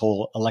 on this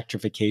whole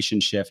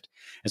electrification shift,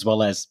 as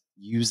well as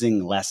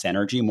using less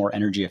energy, more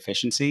energy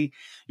efficiency,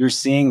 you're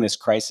seeing this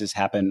crisis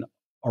happen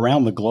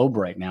around the globe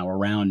right now,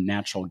 around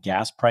natural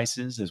gas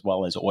prices, as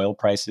well as oil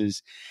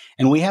prices.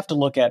 And we have to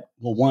look at,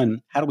 well,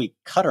 one, how do we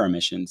cut our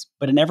emissions?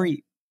 But in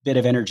every bit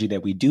of energy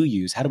that we do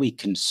use, how do we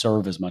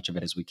conserve as much of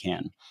it as we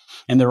can?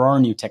 And there are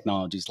new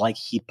technologies like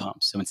heat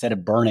pumps. So instead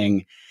of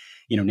burning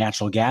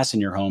natural gas in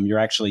your home, you're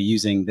actually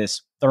using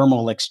this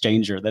thermal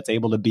exchanger that's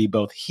able to be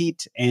both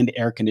heat and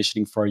air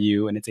conditioning for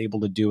you. And it's able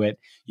to do it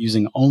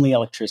using only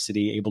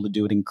electricity, able to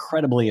do it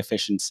incredibly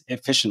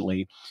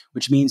efficiently,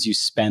 which means you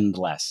spend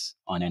less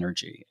on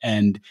energy.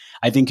 And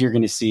I think you're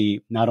going to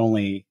see not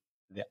only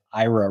the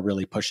IRA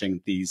really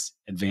pushing these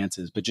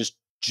advances, but just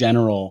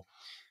general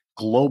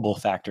global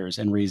factors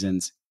and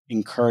reasons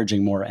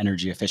encouraging more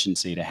energy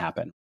efficiency to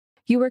happen.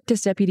 You worked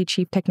as Deputy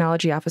Chief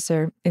Technology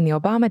Officer in the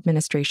Obama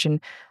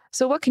administration.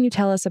 So what can you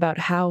tell us about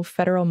how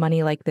federal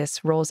money like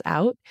this rolls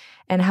out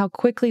and how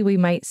quickly we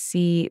might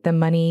see the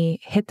money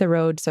hit the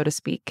road, so to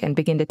speak, and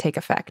begin to take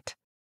effect?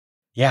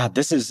 Yeah,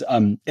 this is,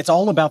 it's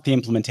all about the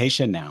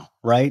implementation now,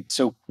 right?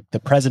 So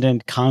the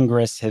president,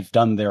 Congress have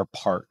done their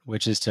part,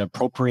 which is to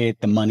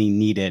appropriate the money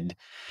needed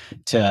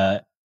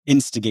to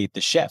instigate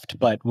the shift.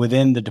 But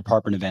within the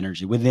Department of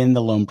Energy, within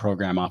the Loan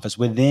Program Office,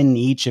 within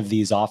each of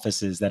these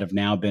offices that have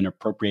now been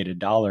appropriated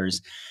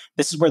dollars,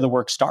 this is where the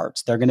work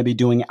starts. They're going to be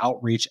doing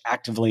outreach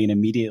actively and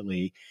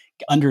immediately,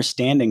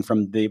 understanding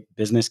from the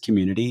business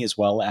community as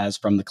well as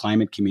from the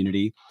climate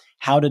community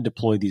how to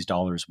deploy these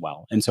dollars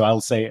well. And so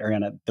I'll say,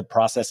 Ariana, the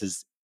process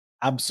is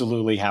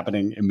absolutely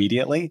happening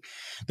immediately.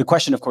 The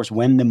question, of course,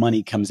 when the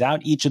money comes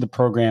out, each of the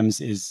programs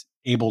is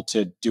able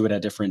to do it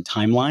at different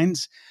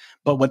timelines.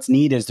 But what's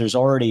neat is there's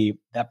already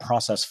that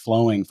process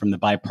flowing from the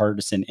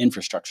bipartisan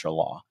infrastructure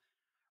law,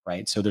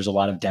 right? So there's a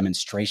lot of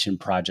demonstration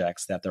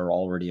projects that they're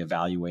already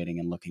evaluating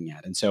and looking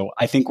at. And so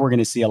I think we're going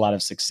to see a lot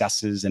of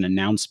successes and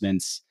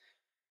announcements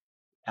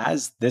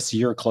as this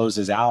year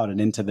closes out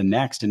and into the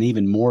next, and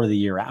even more the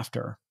year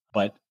after.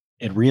 But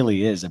it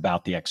really is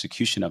about the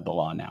execution of the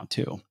law now,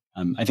 too.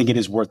 I think it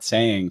is worth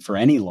saying for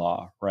any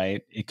law,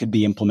 right? It could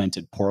be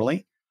implemented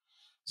poorly.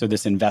 So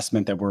this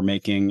investment that we're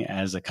making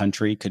as a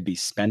country could be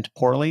spent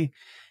poorly,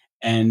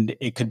 and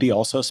it could be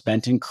also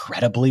spent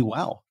incredibly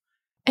well.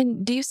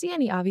 And do you see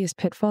any obvious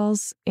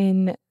pitfalls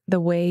in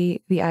the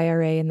way the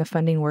IRA and the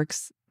funding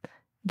works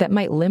that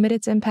might limit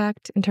its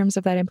impact in terms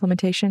of that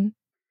implementation?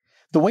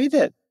 The way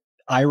that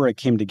IRA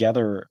came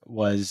together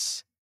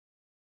was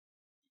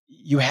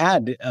you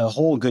had a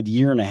whole good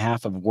year and a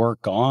half of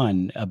work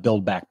on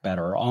Build Back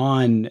Better,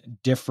 on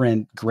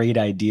different great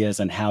ideas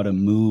on how to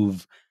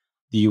move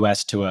the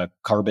U.S. to a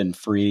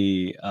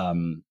carbon-free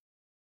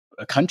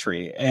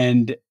country.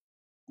 And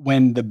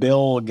when the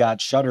bill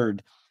got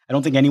shuttered, I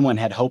don't think anyone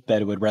had hoped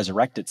that it would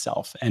resurrect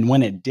itself. And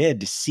when it did,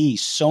 to see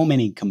so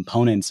many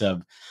components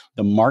of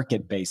the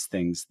market-based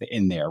things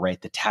in there,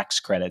 right? The tax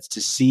credits,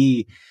 to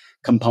see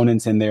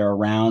components in there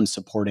around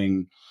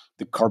supporting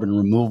the carbon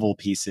removal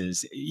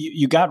pieces,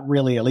 you got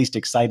really at least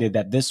excited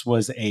that this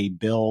was a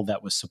bill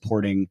that was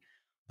supporting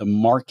the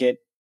market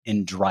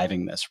in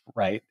driving this,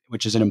 right?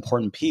 Which is an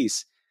important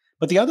piece.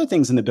 But the other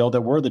things in the bill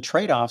that were the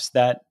trade-offs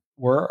that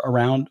were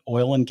around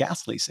oil and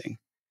gas leasing.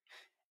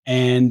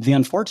 And the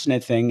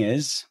unfortunate thing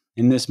is,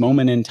 in this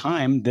moment in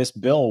time, this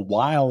bill,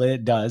 while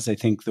it does, I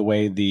think the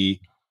way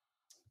the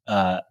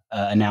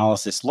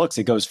analysis looks,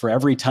 it goes for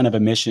every ton of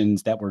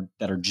emissions that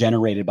are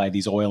generated by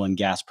these oil and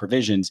gas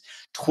provisions,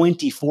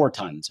 24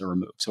 tons are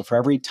removed. So for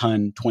every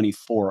ton,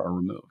 24 are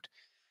removed.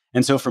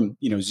 And so from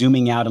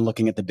zooming out and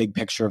looking at the big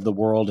picture of the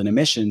world and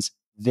emissions,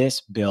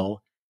 this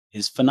bill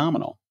is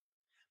phenomenal.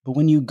 But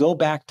when you go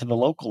back to the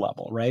local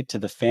level, right, to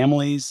the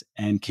families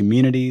and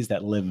communities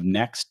that live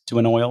next to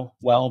an oil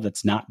well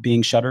that's not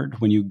being shuttered,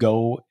 when you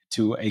go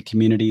to a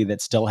community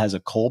that still has a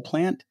coal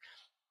plant,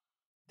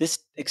 this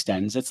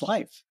extends its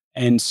life.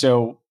 And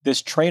so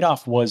this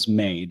trade-off was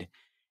made.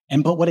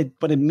 But what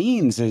it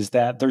means is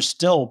that there's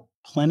still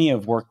plenty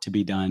of work to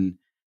be done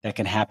that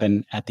can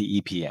happen at the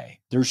EPA.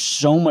 There's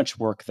so much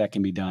work that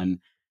can be done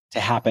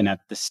to happen at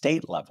the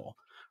state level,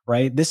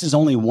 right? This is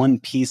only one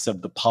piece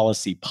of the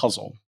policy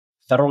puzzle.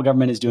 Federal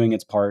government is doing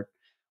its part.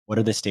 What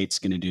are the states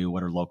going to do?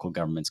 What are local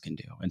governments can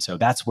do? And so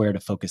that's where to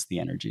focus the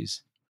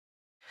energies.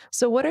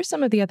 So what are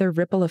some of the other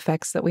ripple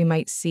effects that we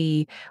might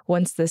see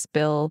once this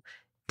bill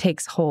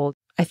takes hold?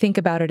 I think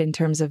about it in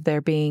terms of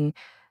there being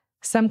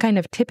some kind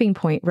of tipping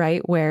point,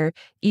 right? Where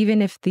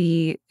even if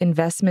the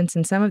investments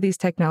in some of these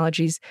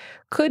technologies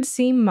could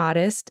seem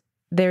modest,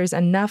 there's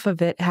enough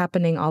of it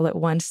happening all at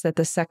once that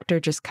the sector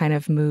just kind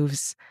of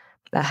moves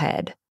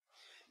ahead.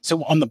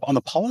 So on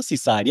the policy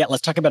side, yeah,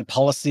 let's talk about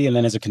policy and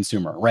then as a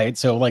consumer, right?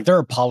 So like there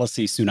are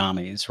policy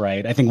tsunamis,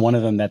 right? I think one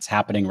of them that's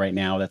happening right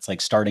now that's like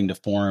starting to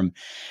form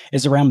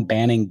is around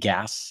banning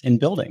gas in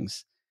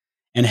buildings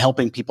and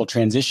helping people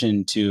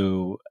transition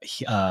to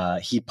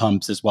heat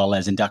pumps as well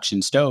as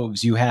induction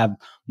stoves. You have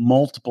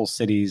multiple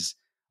cities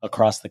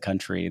across the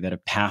country that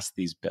have passed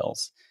these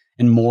bills.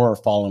 and more are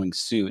following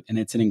suit. And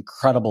it's an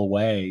incredible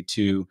way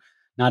to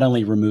not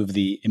only remove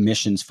the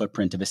emissions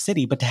footprint of a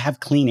city, but to have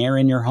clean air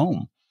in your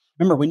home.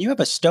 Remember, when you have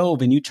a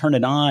stove and you turn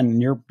it on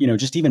and you're,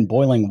 just even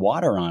boiling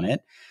water on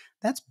it,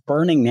 that's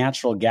burning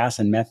natural gas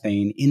and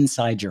methane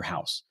inside your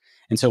house.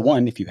 And so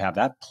one, if you have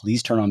that,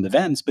 please turn on the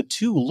vents. But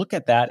two, look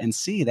at that and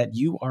see that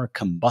you are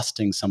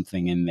combusting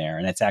something in there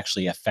and it's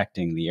actually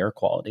affecting the air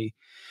quality.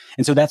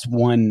 And so that's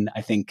one,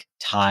 I think,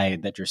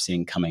 tide that you're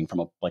seeing coming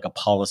from a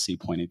policy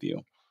point of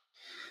view.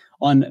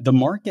 On the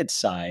market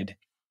side,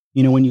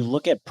 when you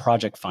look at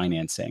project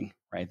financing,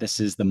 right, this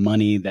is the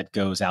money that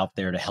goes out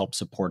there to help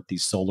support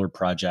these solar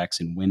projects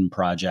and wind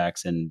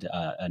projects and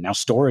now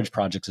storage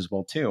projects as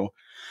well, too.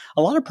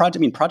 A lot of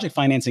project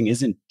financing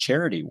isn't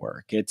charity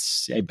work.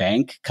 It's a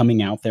bank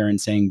coming out there and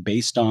saying,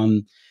 based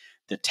on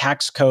the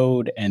tax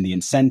code and the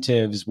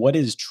incentives, what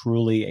is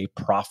truly a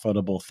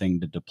profitable thing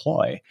to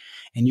deploy?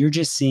 And you're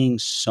just seeing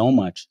so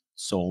much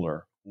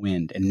solar,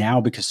 wind, and now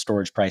because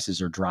storage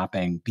prices are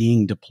dropping,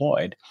 being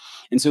deployed.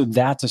 And so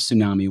that's a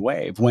tsunami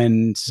wave.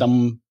 When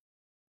some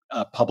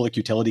public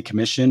utility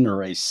commission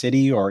or a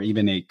city or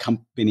even a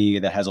company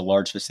that has a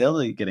large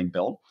facility getting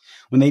built,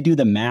 when they do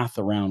the math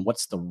around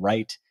what's the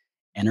right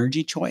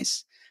energy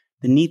choice,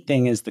 the neat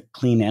thing is the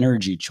clean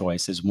energy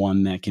choice is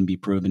one that can be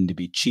proven to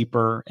be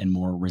cheaper and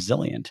more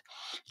resilient.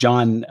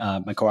 John,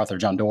 my co-author,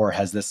 John Doerr,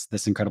 has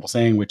this incredible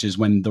saying, which is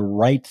when the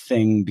right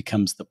thing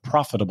becomes the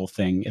profitable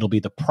thing, it'll be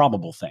the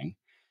probable thing.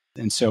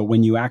 And so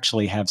when you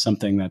actually have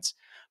something that's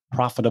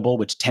profitable,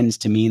 which tends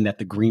to mean that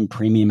the green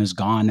premium is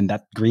gone and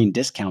that green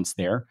discount's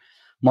there,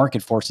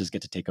 market forces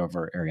get to take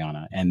over,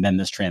 Ariana. And then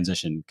this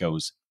transition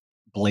goes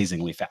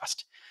blazingly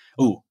fast.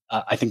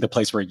 I think the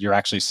place where you're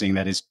actually seeing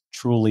that is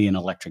truly in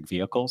electric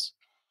vehicles,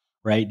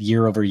 right?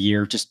 Year over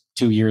year, just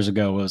 2 years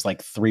ago, it was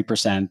like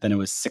 3%, then it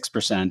was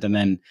 6%. And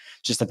then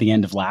just at the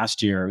end of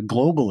last year,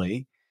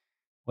 globally,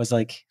 was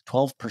like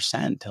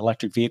 12%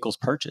 electric vehicles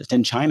purchased.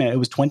 In China, it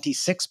was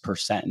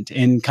 26%.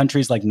 In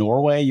countries like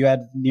Norway, you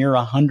had near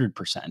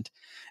 100%.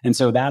 And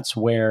so that's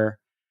where,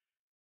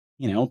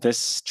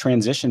 this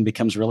transition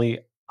becomes really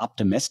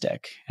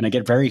optimistic. And I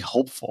get very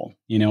hopeful.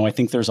 I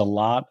think there's a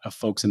lot of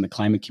folks in the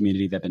climate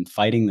community that have been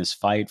fighting this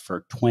fight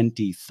for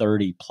 20,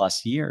 30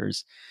 plus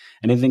years.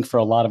 And I think for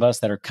a lot of us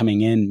that are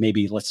coming in,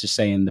 maybe let's just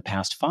say in the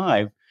past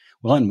 5,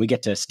 one, we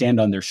get to stand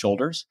on their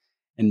shoulders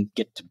and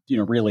get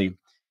to, really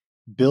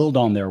build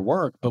on their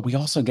work, but we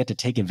also get to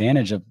take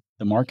advantage of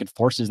the market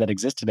forces that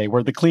exist today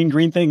where the clean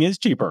green thing is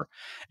cheaper.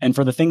 And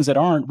for the things that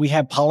aren't, we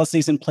have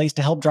policies in place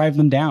to help drive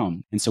them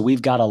down. And so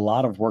we've got a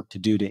lot of work to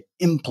do to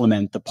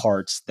implement the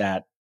parts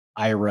that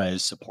IRA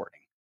is supporting.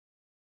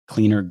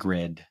 Cleaner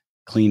grid,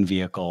 clean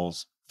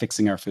vehicles,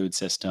 fixing our food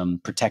system,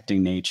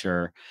 protecting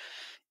nature,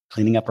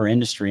 cleaning up our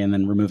industry, and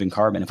then removing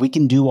carbon. If we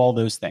can do all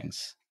those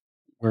things,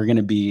 we're going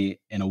to be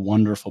in a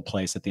wonderful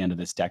place at the end of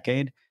this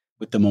decade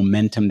with the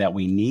momentum that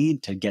we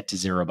need to get to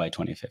zero by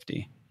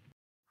 2050.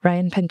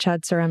 Ryan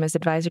Panchadsaram is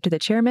advisor to the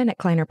chairman at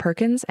Kleiner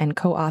Perkins and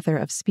co-author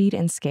of Speed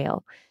and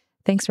Scale.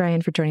 Thanks,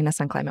 Ryan, for joining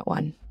us on Climate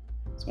One.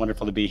 It's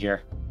wonderful to be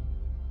here.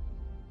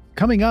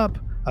 Coming up,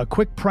 a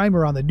quick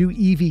primer on the new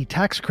EV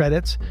tax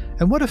credits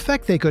and what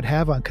effect they could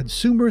have on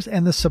consumers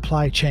and the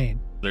supply chain.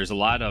 There's a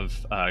lot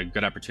of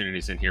good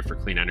opportunities in here for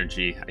clean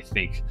energy. I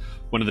think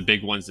one of the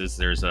big ones is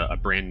there's a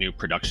brand new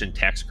production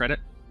tax credit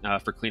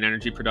for clean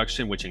energy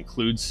production, which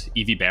includes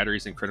EV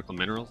batteries and critical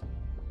minerals.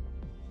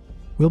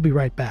 We'll be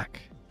right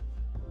back.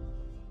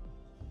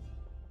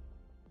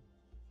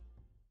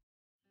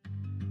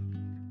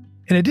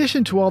 In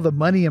addition to all the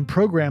money and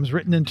programs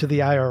written into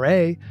the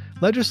IRA,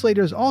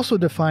 legislators also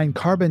define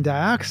carbon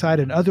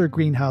dioxide and other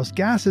greenhouse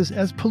gases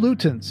as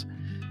pollutants.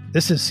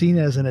 This is seen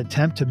as an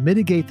attempt to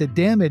mitigate the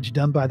damage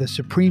done by the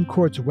Supreme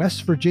Court's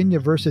West Virginia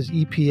versus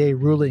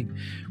EPA ruling,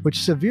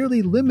 which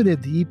severely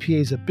limited the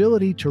EPA's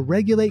ability to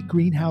regulate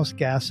greenhouse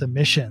gas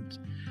emissions.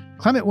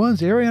 Climate One's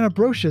Ariana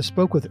Brocious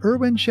spoke with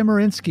Erwin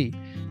Chemerinsky,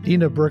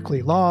 Dean of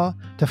Berkeley Law,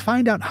 to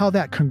find out how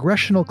that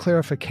congressional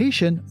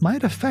clarification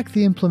might affect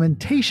the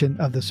implementation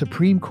of the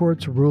Supreme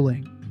Court's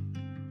ruling.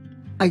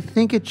 I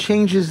think it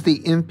changes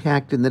the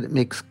impact in that it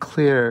makes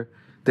clear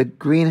that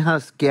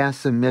greenhouse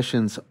gas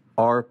emissions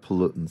are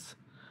pollutants.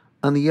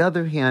 On the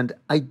other hand,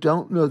 I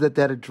don't know that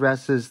that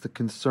addresses the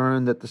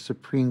concern that the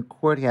Supreme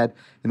Court had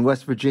in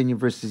West Virginia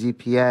versus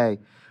EPA.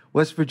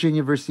 West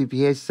Virginia versus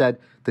EPA said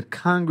that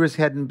Congress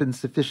hadn't been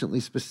sufficiently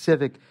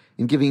specific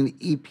in giving the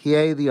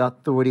EPA the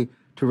authority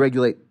to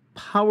regulate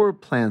power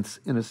plants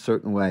in a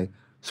certain way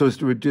so as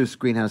to reduce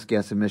greenhouse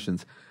gas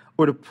emissions.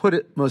 Or to put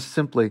it most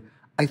simply,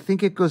 I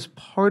think it goes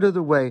part of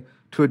the way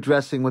to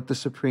addressing what the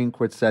Supreme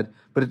Court said,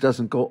 but it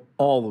doesn't go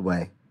all the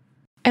way.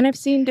 And I've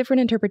seen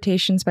different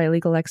interpretations by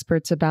legal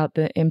experts about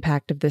the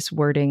impact of this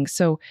wording.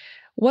 So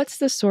what's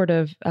the sort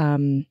of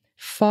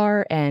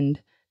far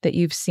end that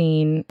you've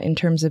seen in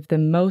terms of the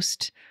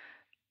most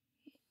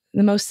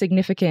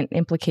significant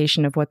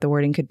implication of what the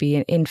wording could be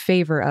in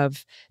favor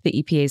of the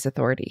EPA's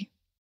authority?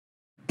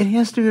 It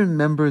has to be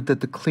remembered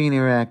that the Clean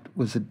Air Act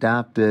was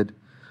adopted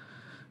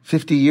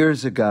 50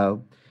 years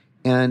ago,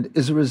 And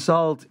as a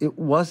result, it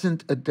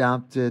wasn't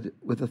adopted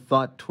with a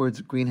thought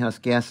towards greenhouse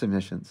gas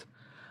emissions.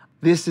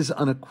 This is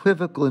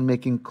unequivocal in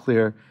making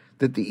clear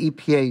that the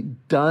EPA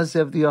does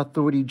have the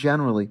authority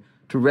generally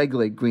to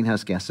regulate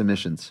greenhouse gas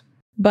emissions.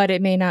 But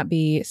it may not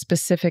be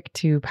specific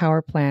to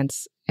power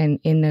plants and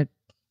in the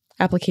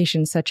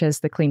applications such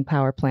as the Clean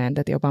Power Plan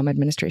that the Obama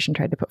administration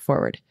tried to put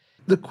forward.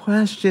 The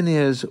question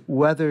is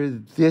whether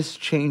this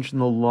change in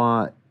the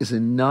law is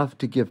enough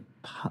to give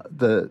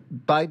the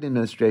Biden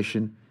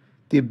administration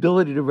the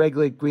ability to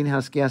regulate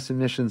greenhouse gas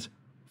emissions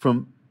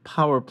from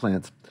power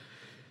plants.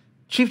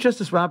 Chief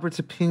Justice Roberts'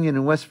 opinion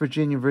in West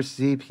Virginia versus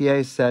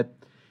EPA said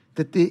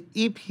that the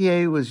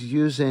EPA was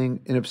using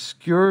an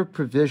obscure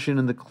provision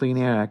in the Clean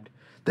Air Act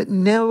that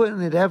no one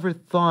had ever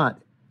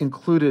thought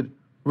included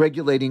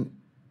regulating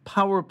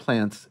power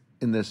plants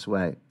in this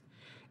way.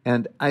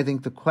 And I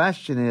think the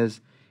question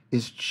is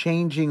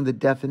changing the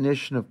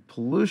definition of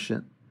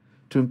pollution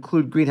to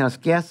include greenhouse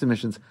gas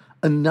emissions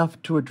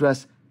enough to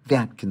address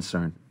that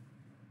concern?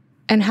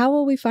 And how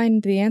will we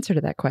find the answer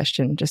to that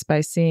question? Just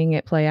by seeing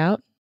it play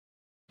out?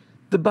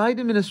 The Biden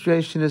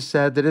administration has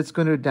said that it's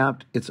going to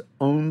adopt its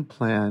own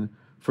plan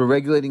for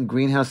regulating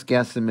greenhouse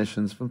gas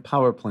emissions from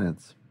power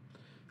plants.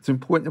 It's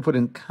important to put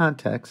in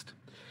context.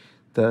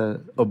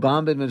 The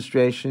Obama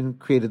administration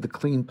created the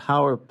Clean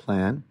Power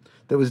Plan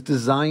that was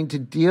designed to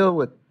deal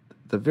with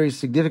the very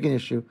significant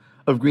issue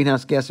of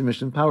greenhouse gas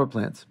emission power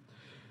plants.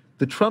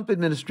 The Trump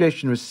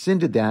administration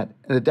rescinded that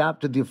and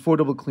adopted the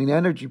Affordable Clean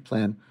Energy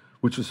Plan,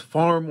 which was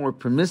far more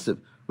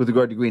permissive with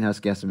regard to greenhouse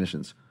gas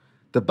emissions.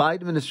 The Biden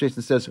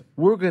administration says,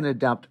 we're going to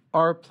adopt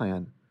our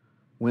plan.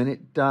 When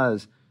it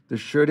does, there's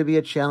sure to be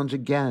a challenge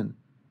again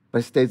by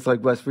states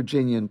like West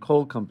Virginia and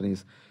coal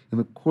companies, and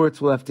the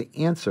courts will have to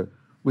answer,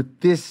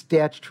 with this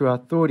statutory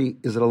authority,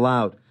 is it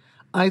allowed?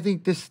 I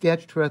think this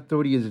statutory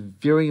authority is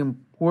very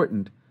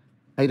important.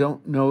 I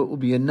don't know it will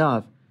be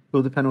enough. It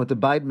will depend on what the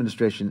Biden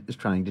administration is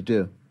trying to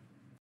do.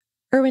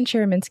 Erwin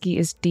Chereminsky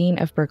is Dean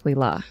of Berkeley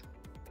Law.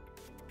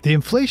 The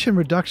Inflation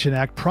Reduction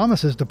Act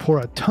promises to pour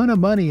a ton of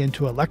money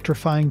into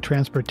electrifying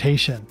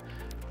transportation,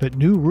 but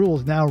new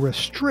rules now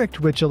restrict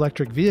which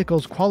electric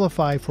vehicles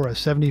qualify for a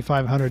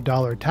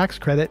 $7,500 tax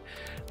credit,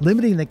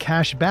 limiting the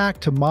cash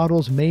back to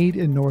models made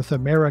in North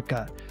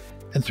America.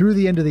 And through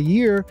the end of the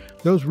year,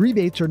 those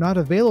rebates are not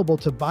available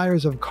to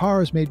buyers of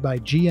cars made by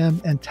GM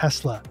and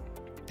Tesla.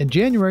 In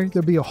January,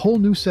 there'll be a whole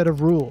new set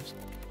of rules.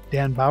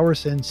 Dan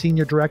Bowerson,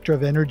 Senior Director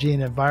of Energy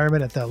and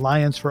Environment at the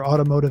Alliance for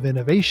Automotive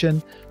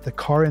Innovation, the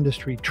car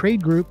industry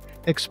trade group,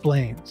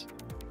 explains.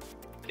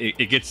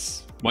 It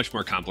gets much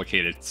more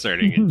complicated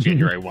starting in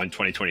January 1,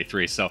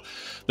 2023. So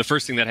the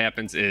first thing that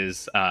happens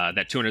is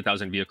that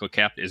 200,000 vehicle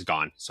cap is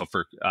gone. So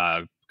for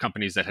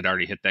companies that had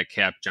already hit that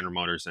cap, General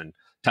Motors and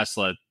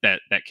Tesla,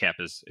 that cap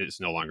is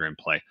no longer in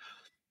play.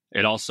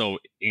 It also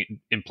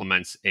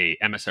implements a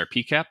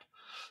MSRP cap.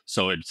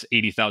 So it's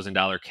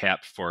 $80,000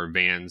 cap for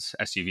vans,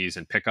 SUVs,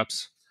 and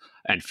pickups,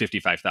 and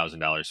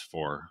 $55,000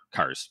 for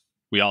cars.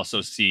 We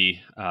also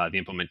see the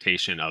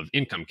implementation of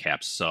income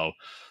caps. So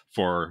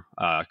for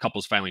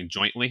couples filing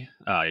jointly,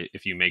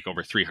 if you make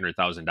over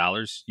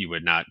 $300,000, you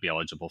would not be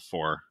eligible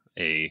for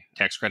a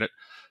tax credit.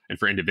 And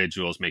for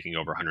individuals making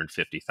over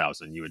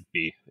 $150,000, you would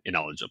be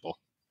ineligible.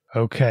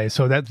 Okay,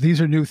 so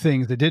these are new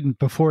things that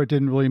before it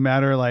didn't really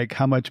matter, like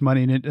how much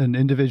money an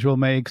individual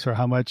makes or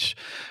how much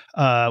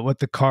what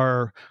the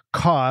car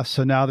costs.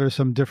 So now there's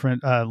some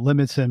different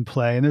limits in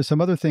play, and there's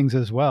some other things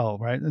as well,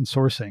 right? And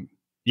sourcing.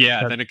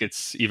 Yeah, then it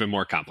gets even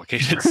more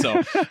complicated.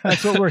 So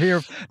that's what we're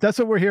here. That's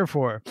what we're here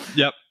for.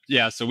 Yep.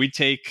 Yeah. So we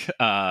take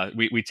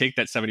we take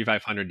that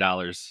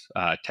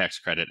 $7,500 tax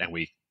credit and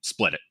we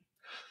split it.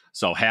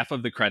 So half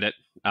of the credit,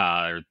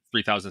 or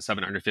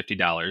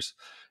 $3,750,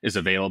 is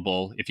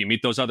available if you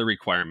meet those other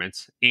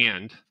requirements,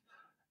 and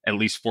at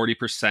least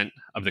 40%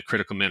 of the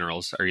critical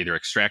minerals are either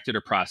extracted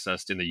or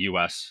processed in the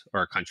U.S.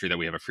 or a country that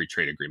we have a free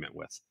trade agreement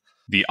with.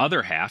 The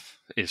other half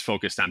is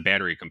focused on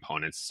battery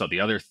components. So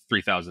the other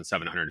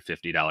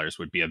 $3,750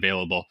 would be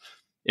available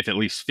if at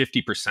least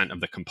 50% of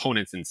the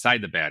components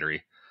inside the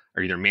battery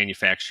are either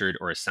manufactured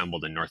or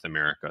assembled in North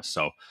America.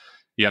 So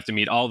you have to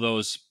meet all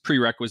those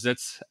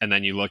prerequisites, and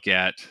then you look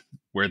at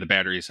where the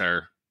batteries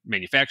are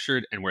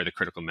manufactured and where the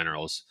critical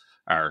minerals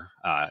are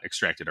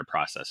extracted or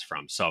processed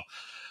from. So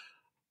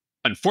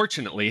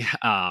unfortunately,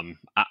 I'm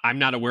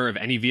not aware of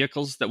any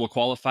vehicles that will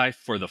qualify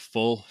for the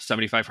full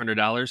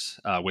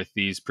 $7,500 with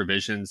these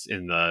provisions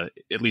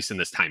at least in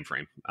this time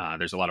frame.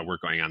 There's a lot of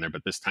work going on there,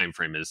 but this time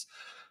frame is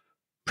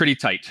pretty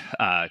tight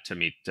to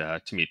meet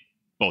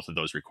both of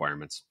those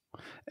requirements.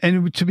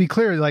 And to be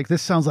clear, like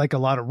this sounds like a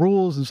lot of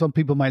rules, and some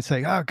people might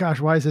say, oh gosh,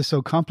 why is this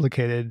so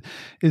complicated?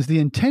 Is the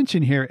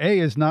intention here, A,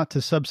 is not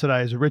to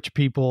subsidize rich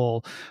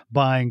people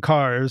buying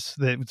cars,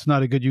 that it's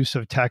not a good use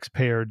of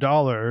taxpayer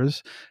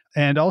dollars,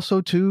 and also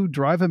to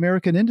drive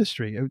American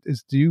industry.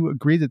 Do you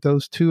agree that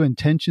those two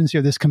intentions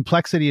here, this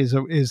complexity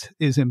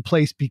is in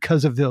place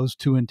because of those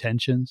two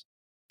intentions?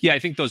 Yeah, I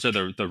think those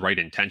are the right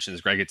intentions,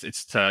 Greg.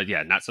 It's to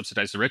not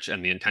subsidize the rich,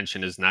 and the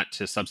intention is not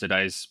to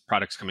subsidize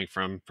products coming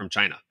from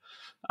China.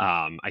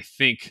 I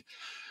think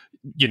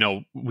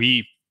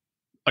We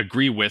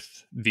agree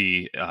with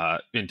the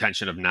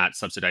intention of not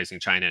subsidizing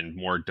China and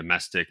more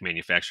domestic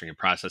manufacturing and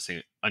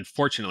processing.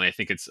 Unfortunately, I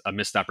think it's a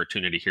missed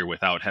opportunity here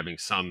without having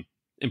some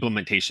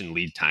implementation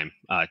lead time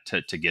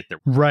to get there.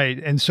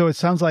 Right. And so it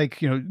sounds like,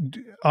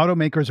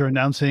 automakers are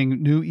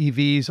announcing new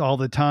EVs all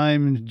the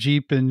time,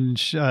 Jeep and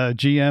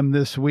GM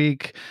this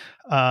week.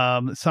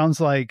 It sounds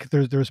like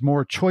there's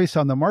more choice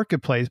on the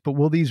marketplace, but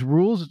will these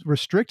rules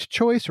restrict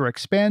choice or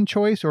expand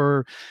choice,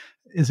 or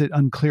is it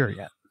unclear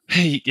yet?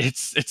 Hey,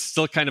 it's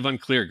still kind of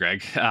unclear,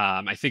 Greg.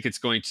 I think it's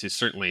going to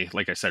certainly,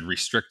 like I said,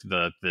 restrict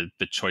the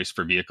choice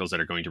for vehicles that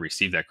are going to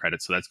receive that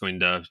credit. So that's going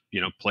to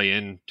play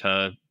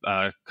into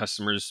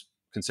customers'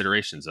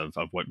 considerations of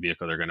what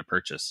vehicle they're going to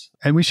purchase.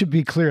 And we should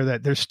be clear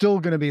that there's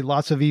still going to be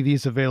lots of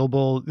EVs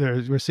available.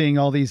 We're seeing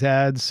all these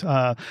ads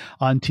on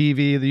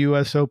TV, the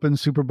U.S. Open,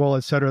 Super Bowl,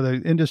 et cetera.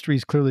 The industry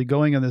is clearly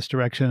going in this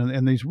direction.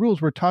 And these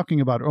rules we're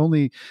talking about are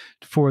only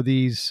for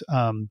these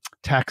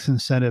tax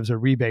incentives or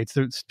rebates.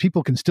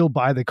 People can still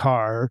buy the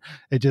car.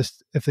 It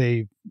just, if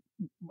they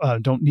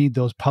don't need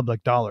those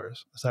public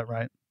dollars. Is that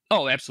right?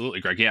 Oh,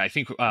 absolutely, Greg. Yeah, I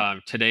think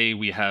today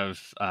we have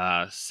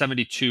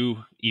 72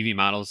 EV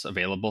models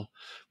available.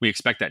 We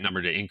expect that number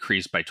to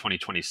increase by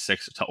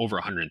 2026 to over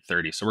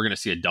 130. So we're going to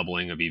see a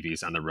doubling of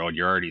EVs on the road.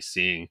 You're already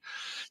seeing,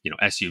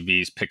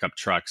 SUVs, pickup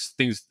trucks,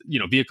 things,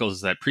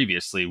 vehicles that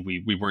previously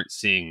we weren't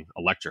seeing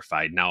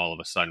electrified. Now all of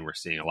a sudden we're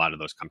seeing a lot of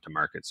those come to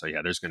market. So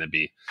yeah, there's going to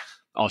be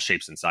all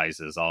shapes and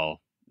sizes,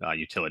 all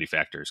utility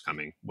factors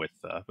coming with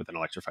an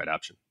electrified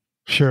option.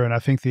 Sure. And I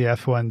think the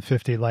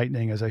F-150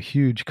 Lightning is a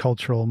huge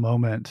cultural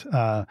moment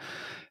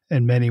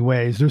in many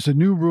ways. There's a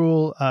new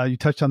rule, you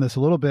touched on this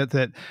a little bit,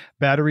 that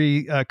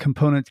battery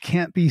components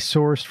can't be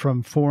sourced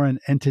from foreign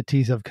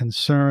entities of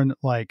concern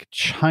like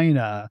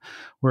China,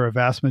 where a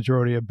vast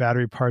majority of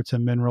battery parts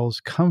and minerals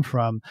come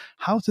from.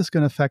 How is this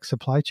going to affect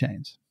supply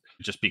chains?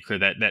 Just be clear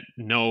that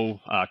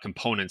no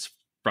components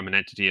from an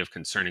entity of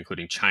concern,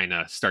 including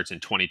China, starts in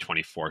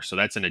 2024. So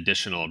that's an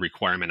additional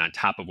requirement on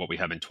top of what we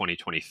have in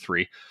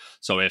 2023.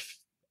 So if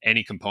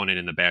any component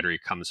in the battery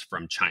comes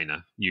from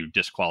China, you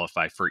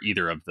disqualify for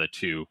either of the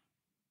two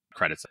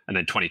credits. And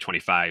then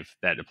 2025,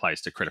 that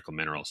applies to critical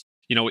minerals.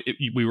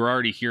 We were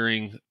already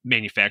hearing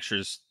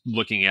manufacturers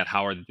looking at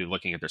how are they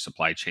looking at their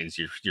supply chains.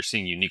 You're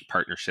seeing unique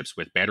partnerships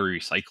with battery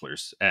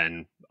recyclers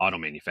and auto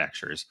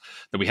manufacturers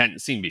that we hadn't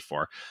seen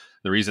before.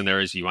 The reason there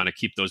is you want to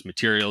keep those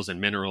materials and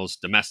minerals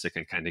domestic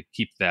and kind of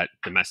keep that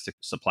domestic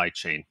supply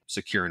chain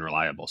secure and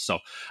reliable. So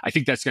I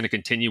think that's going to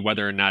continue,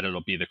 whether or not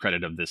it'll be the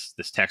credit of this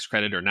tax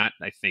credit or not.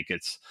 I think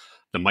it's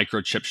the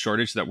microchip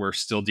shortage that we're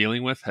still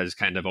dealing with has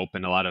kind of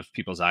opened a lot of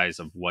people's eyes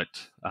of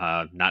what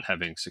not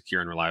having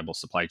secure and reliable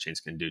supply chains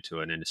can do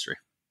to an industry.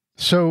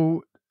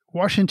 So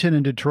Washington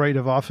and Detroit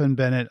have often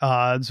been at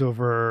odds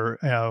over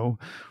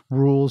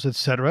rules, et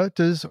cetera.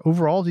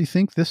 Do you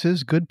think this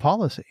is good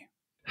policy?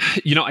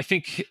 I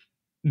think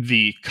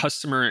the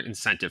customer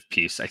incentive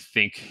piece, I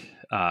think,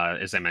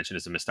 as I mentioned,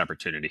 is a missed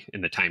opportunity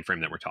in the time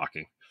frame that we're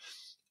talking.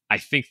 I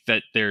think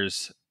that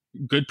there's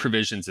good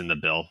provisions in the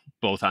bill,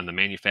 both on the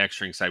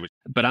manufacturing side,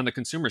 but on the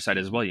consumer side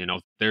as well.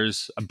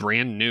 There's a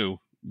brand new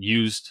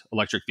used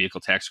electric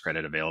vehicle tax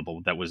credit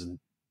available that was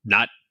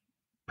not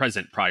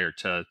present prior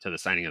to the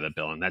signing of the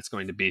bill. And that's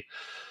going to be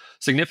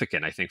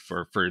significant, I think,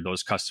 for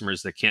those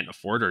customers that can't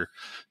afford or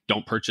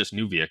don't purchase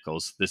new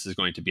vehicles. This is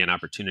going to be an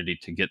opportunity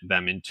to get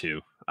them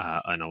into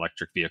an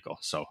electric vehicle.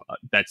 So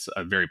that's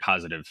a very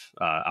positive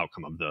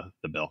outcome of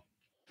the bill.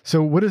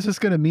 So what is this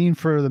going to mean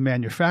for the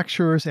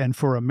manufacturers and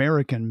for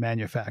American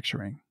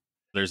manufacturing?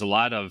 There's a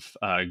lot of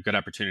good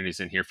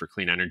opportunities in here for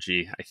clean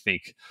energy. I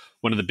think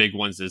one of the big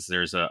ones is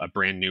there's a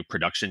brand new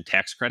production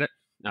tax credit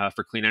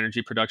for clean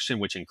energy production,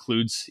 which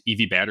includes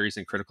EV batteries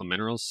and critical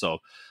minerals. So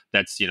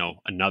that's,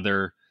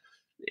 another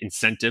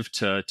incentive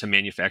to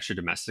manufacture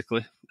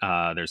domestically.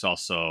 There's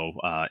also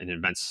an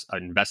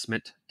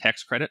investment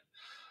tax credit.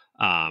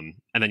 And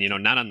then,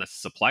 not on the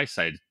supply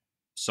side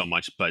so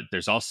much, but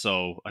there's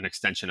also an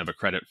extension of a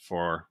credit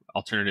for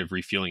alternative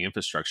refueling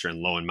infrastructure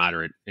in low and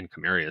moderate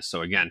income areas.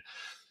 So again,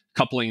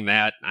 coupling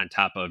that on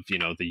top of,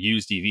 the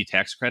used EV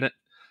tax credit,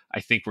 I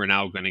think we're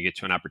now going to get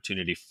to an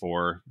opportunity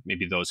for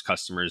maybe those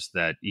customers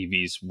that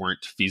EVs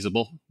weren't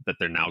feasible, that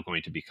they're now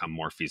going to become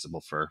more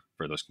feasible for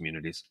those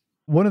communities.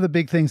 One of the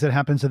big things that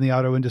happens in the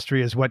auto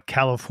industry is what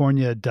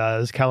California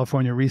does.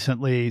 California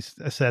recently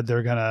said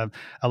they're going to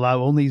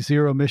allow only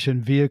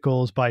zero-emission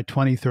vehicles by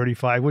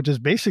 2035, which is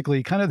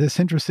basically kind of this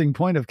interesting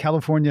point of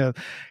California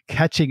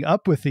catching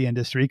up with the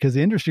industry, because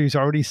the industry's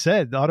already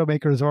said, the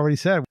automakers already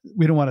said,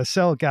 we don't want to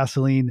sell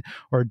gasoline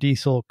or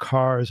diesel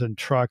cars and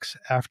trucks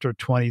after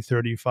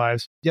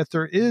 2035. Yet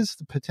there is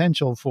the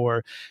potential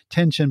for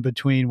tension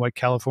between what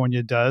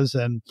California does,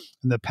 and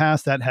in the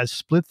past that has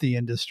split the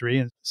industry.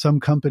 And some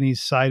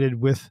companies sided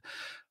with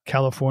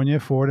California,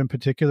 Ford in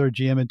particular,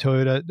 GM and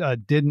Toyota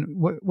didn't.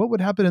 What would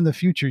happen in the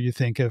future, you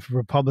think, if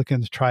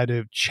Republicans try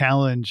to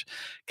challenge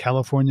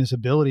California's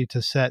ability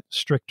to set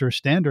stricter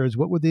standards?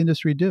 What would the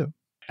industry do?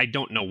 I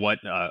don't know what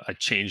a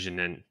change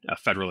in a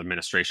federal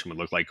administration would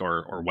look like,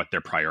 or what their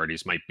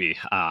priorities might be.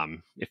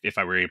 If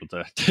I were able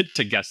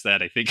to guess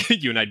that, I think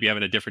you and I'd be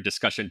having a different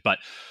discussion. But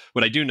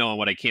what I do know and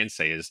what I can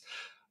say is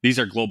these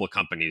are global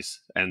companies,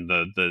 and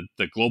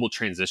the global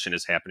transition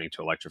is happening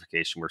to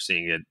electrification. We're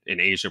seeing it in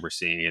Asia, we're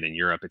seeing it in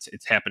Europe.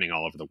 It's happening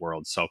all over the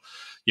world. So,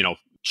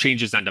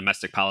 changes on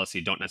domestic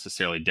policy don't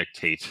necessarily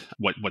dictate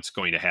what's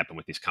going to happen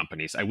with these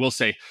companies. I will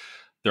say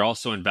they're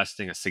also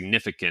investing a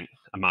significant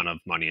amount of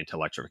money into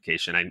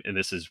electrification, and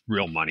this is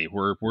real money.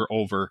 We're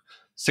over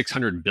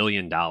 $600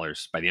 billion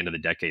by the end of the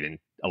decade in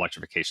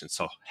electrification.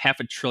 So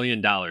 $500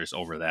 billion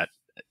over that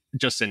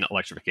just in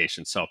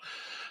electrification. So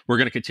we're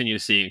going to continue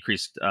to see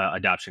increased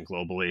adoption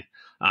globally.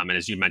 And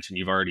as you mentioned,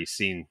 you've already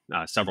seen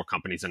several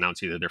companies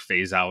announce either their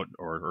phase out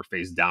or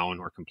phase down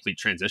or complete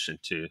transition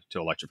to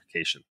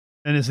electrification.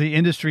 And as the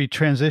industry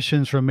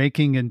transitions from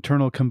making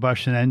internal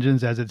combustion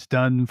engines, as it's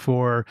done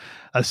for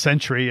a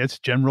century, it's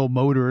General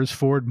Motors,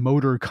 Ford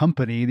Motor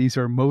Company. These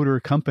are motor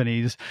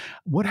companies.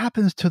 What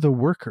happens to the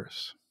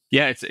workers?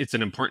 Yeah, it's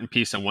an important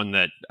piece and one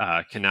that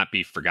cannot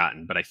be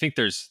forgotten. But I think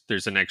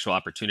there's an actual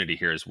opportunity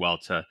here as well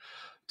to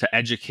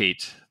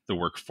educate the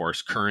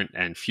workforce, current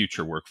and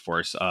future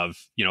workforce,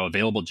 of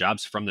available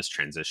jobs from this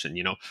transition.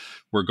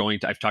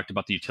 I've talked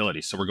about the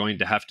utilities, so we're going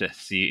to have to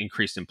see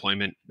increased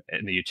employment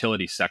in the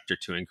utility sector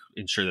to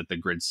ensure that the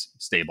grid's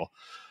stable.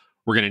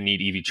 We're going to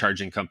need EV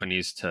charging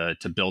companies to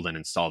build and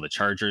install the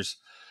chargers.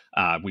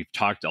 We've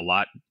talked a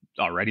lot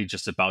already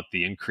just about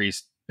the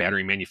increased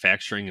battery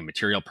manufacturing and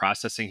material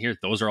processing here.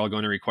 Those are all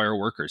going to require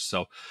workers.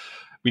 So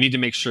we need to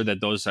make sure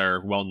that those are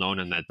well known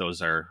and that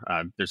those are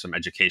there's some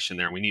education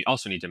there. We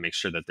also need to make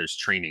sure that there's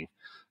training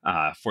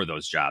for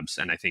those jobs.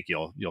 And I think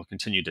you'll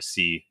continue to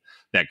see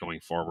that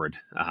going forward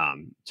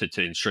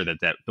to ensure that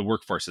the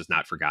workforce is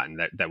not forgotten.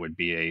 That would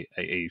be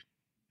a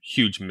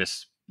huge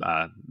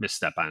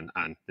misstep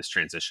on this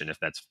transition if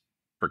that's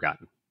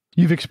forgotten.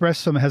 You've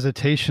expressed some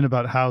hesitation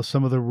about how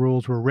some of the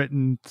rules were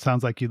written.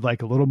 Sounds like you'd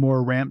like a little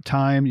more ramp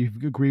time. You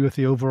agree with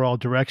the overall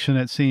direction,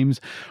 it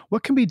seems.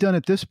 What can be done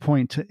at this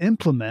point to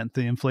implement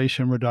the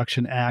Inflation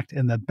Reduction Act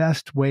in the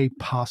best way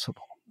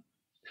possible?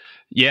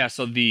 Yeah,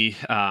 so the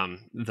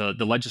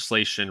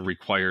legislation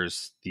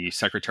requires the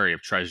Secretary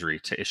of Treasury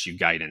to issue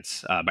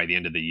guidance by the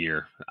end of the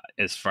year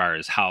as far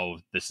as how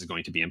this is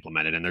going to be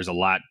implemented. And there's a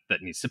lot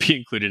that needs to be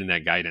included in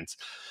that guidance.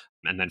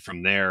 And then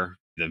from there,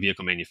 the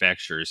vehicle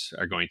manufacturers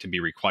are going to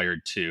be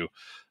required to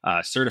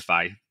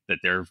certify that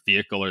their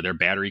vehicle or their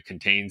battery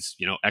contains,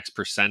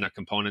 X% of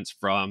components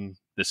from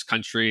this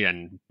country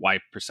and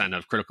Y%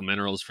 of critical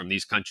minerals from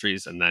these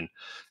countries. And then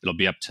it'll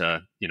be up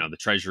to, the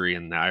Treasury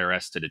and the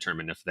IRS to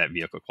determine if that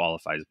vehicle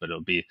qualifies. But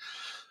it'll be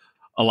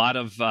a lot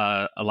of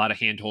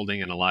hand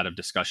holding and a lot of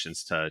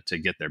discussions to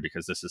get there,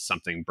 because this is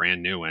something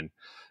brand new. And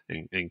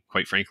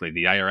quite frankly,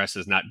 the IRS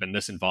has not been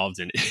this involved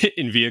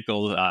in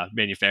vehicle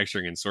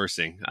manufacturing and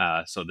sourcing.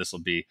 So this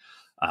will be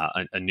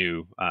a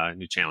new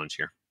challenge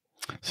here.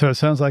 So it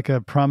sounds like a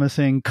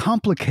promising,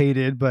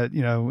 complicated, but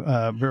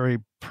very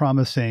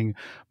promising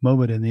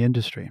moment in the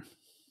industry.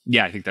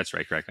 Yeah, I think that's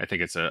right, Greg. I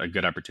think it's a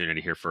good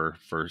opportunity here for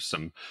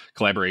some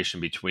collaboration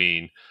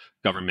between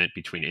government,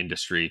 between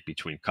industry,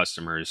 between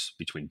customers,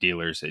 between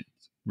dealers.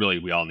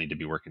 We all need to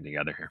be working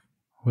together here.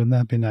 Wouldn't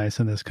that be nice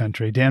in this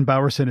country? Dan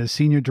Bowerson is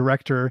Senior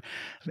Director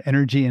of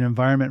Energy and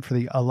Environment for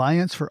the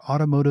Alliance for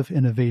Automotive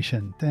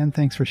Innovation. Dan,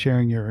 thanks for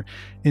sharing your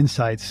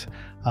insights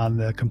on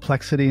the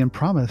complexity and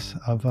promise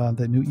of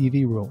the new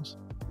EV rules.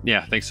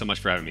 Yeah, thanks so much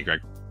for having me,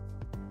 Greg.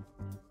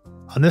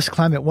 On this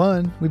Climate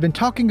One, we've been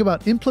talking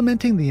about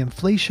implementing the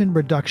Inflation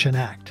Reduction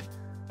Act.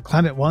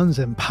 Climate One's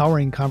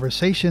empowering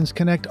conversations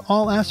connect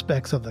all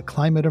aspects of the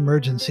climate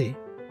emergency.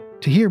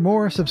 To hear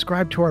more,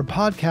 subscribe to our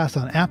podcast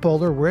on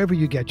Apple or wherever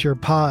you get your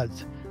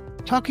pods.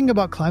 Talking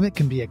about climate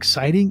can be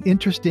exciting,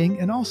 interesting,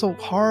 and also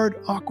hard,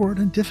 awkward,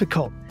 and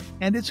difficult.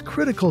 And it's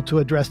critical to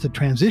address the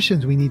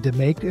transitions we need to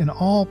make in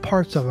all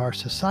parts of our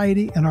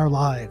society and our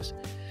lives.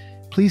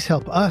 Please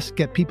help us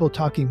get people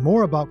talking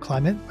more about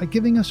climate by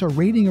giving us a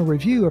rating or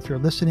review if you're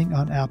listening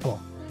on Apple.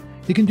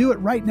 You can do it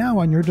right now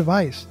on your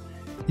device.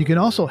 You can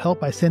also help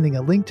by sending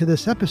a link to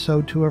this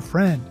episode to a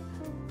friend.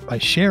 By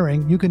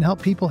sharing, you can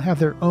help people have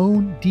their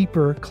own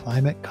deeper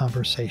climate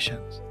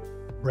conversations.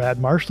 Brad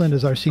Marshland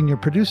is our senior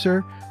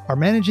producer. Our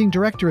managing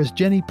director is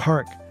Jenny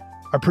Park.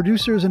 Our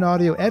producers and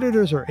audio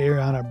editors are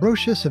Ariana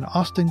Brocious and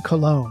Austin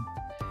Colon.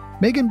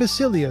 Megan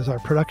Basilia is our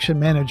production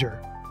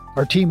manager.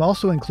 Our team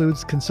also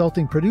includes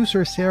consulting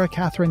producer Sarah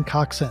Catherine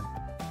Coxon.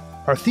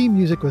 Our theme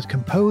music was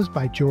composed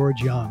by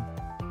George Young.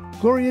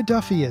 Gloria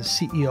Duffy is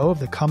CEO of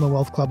the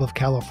Commonwealth Club of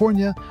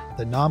California,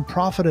 the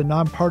nonprofit and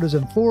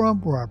nonpartisan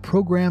forum where our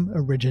program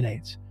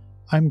originates.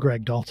 I'm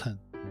Greg Dalton.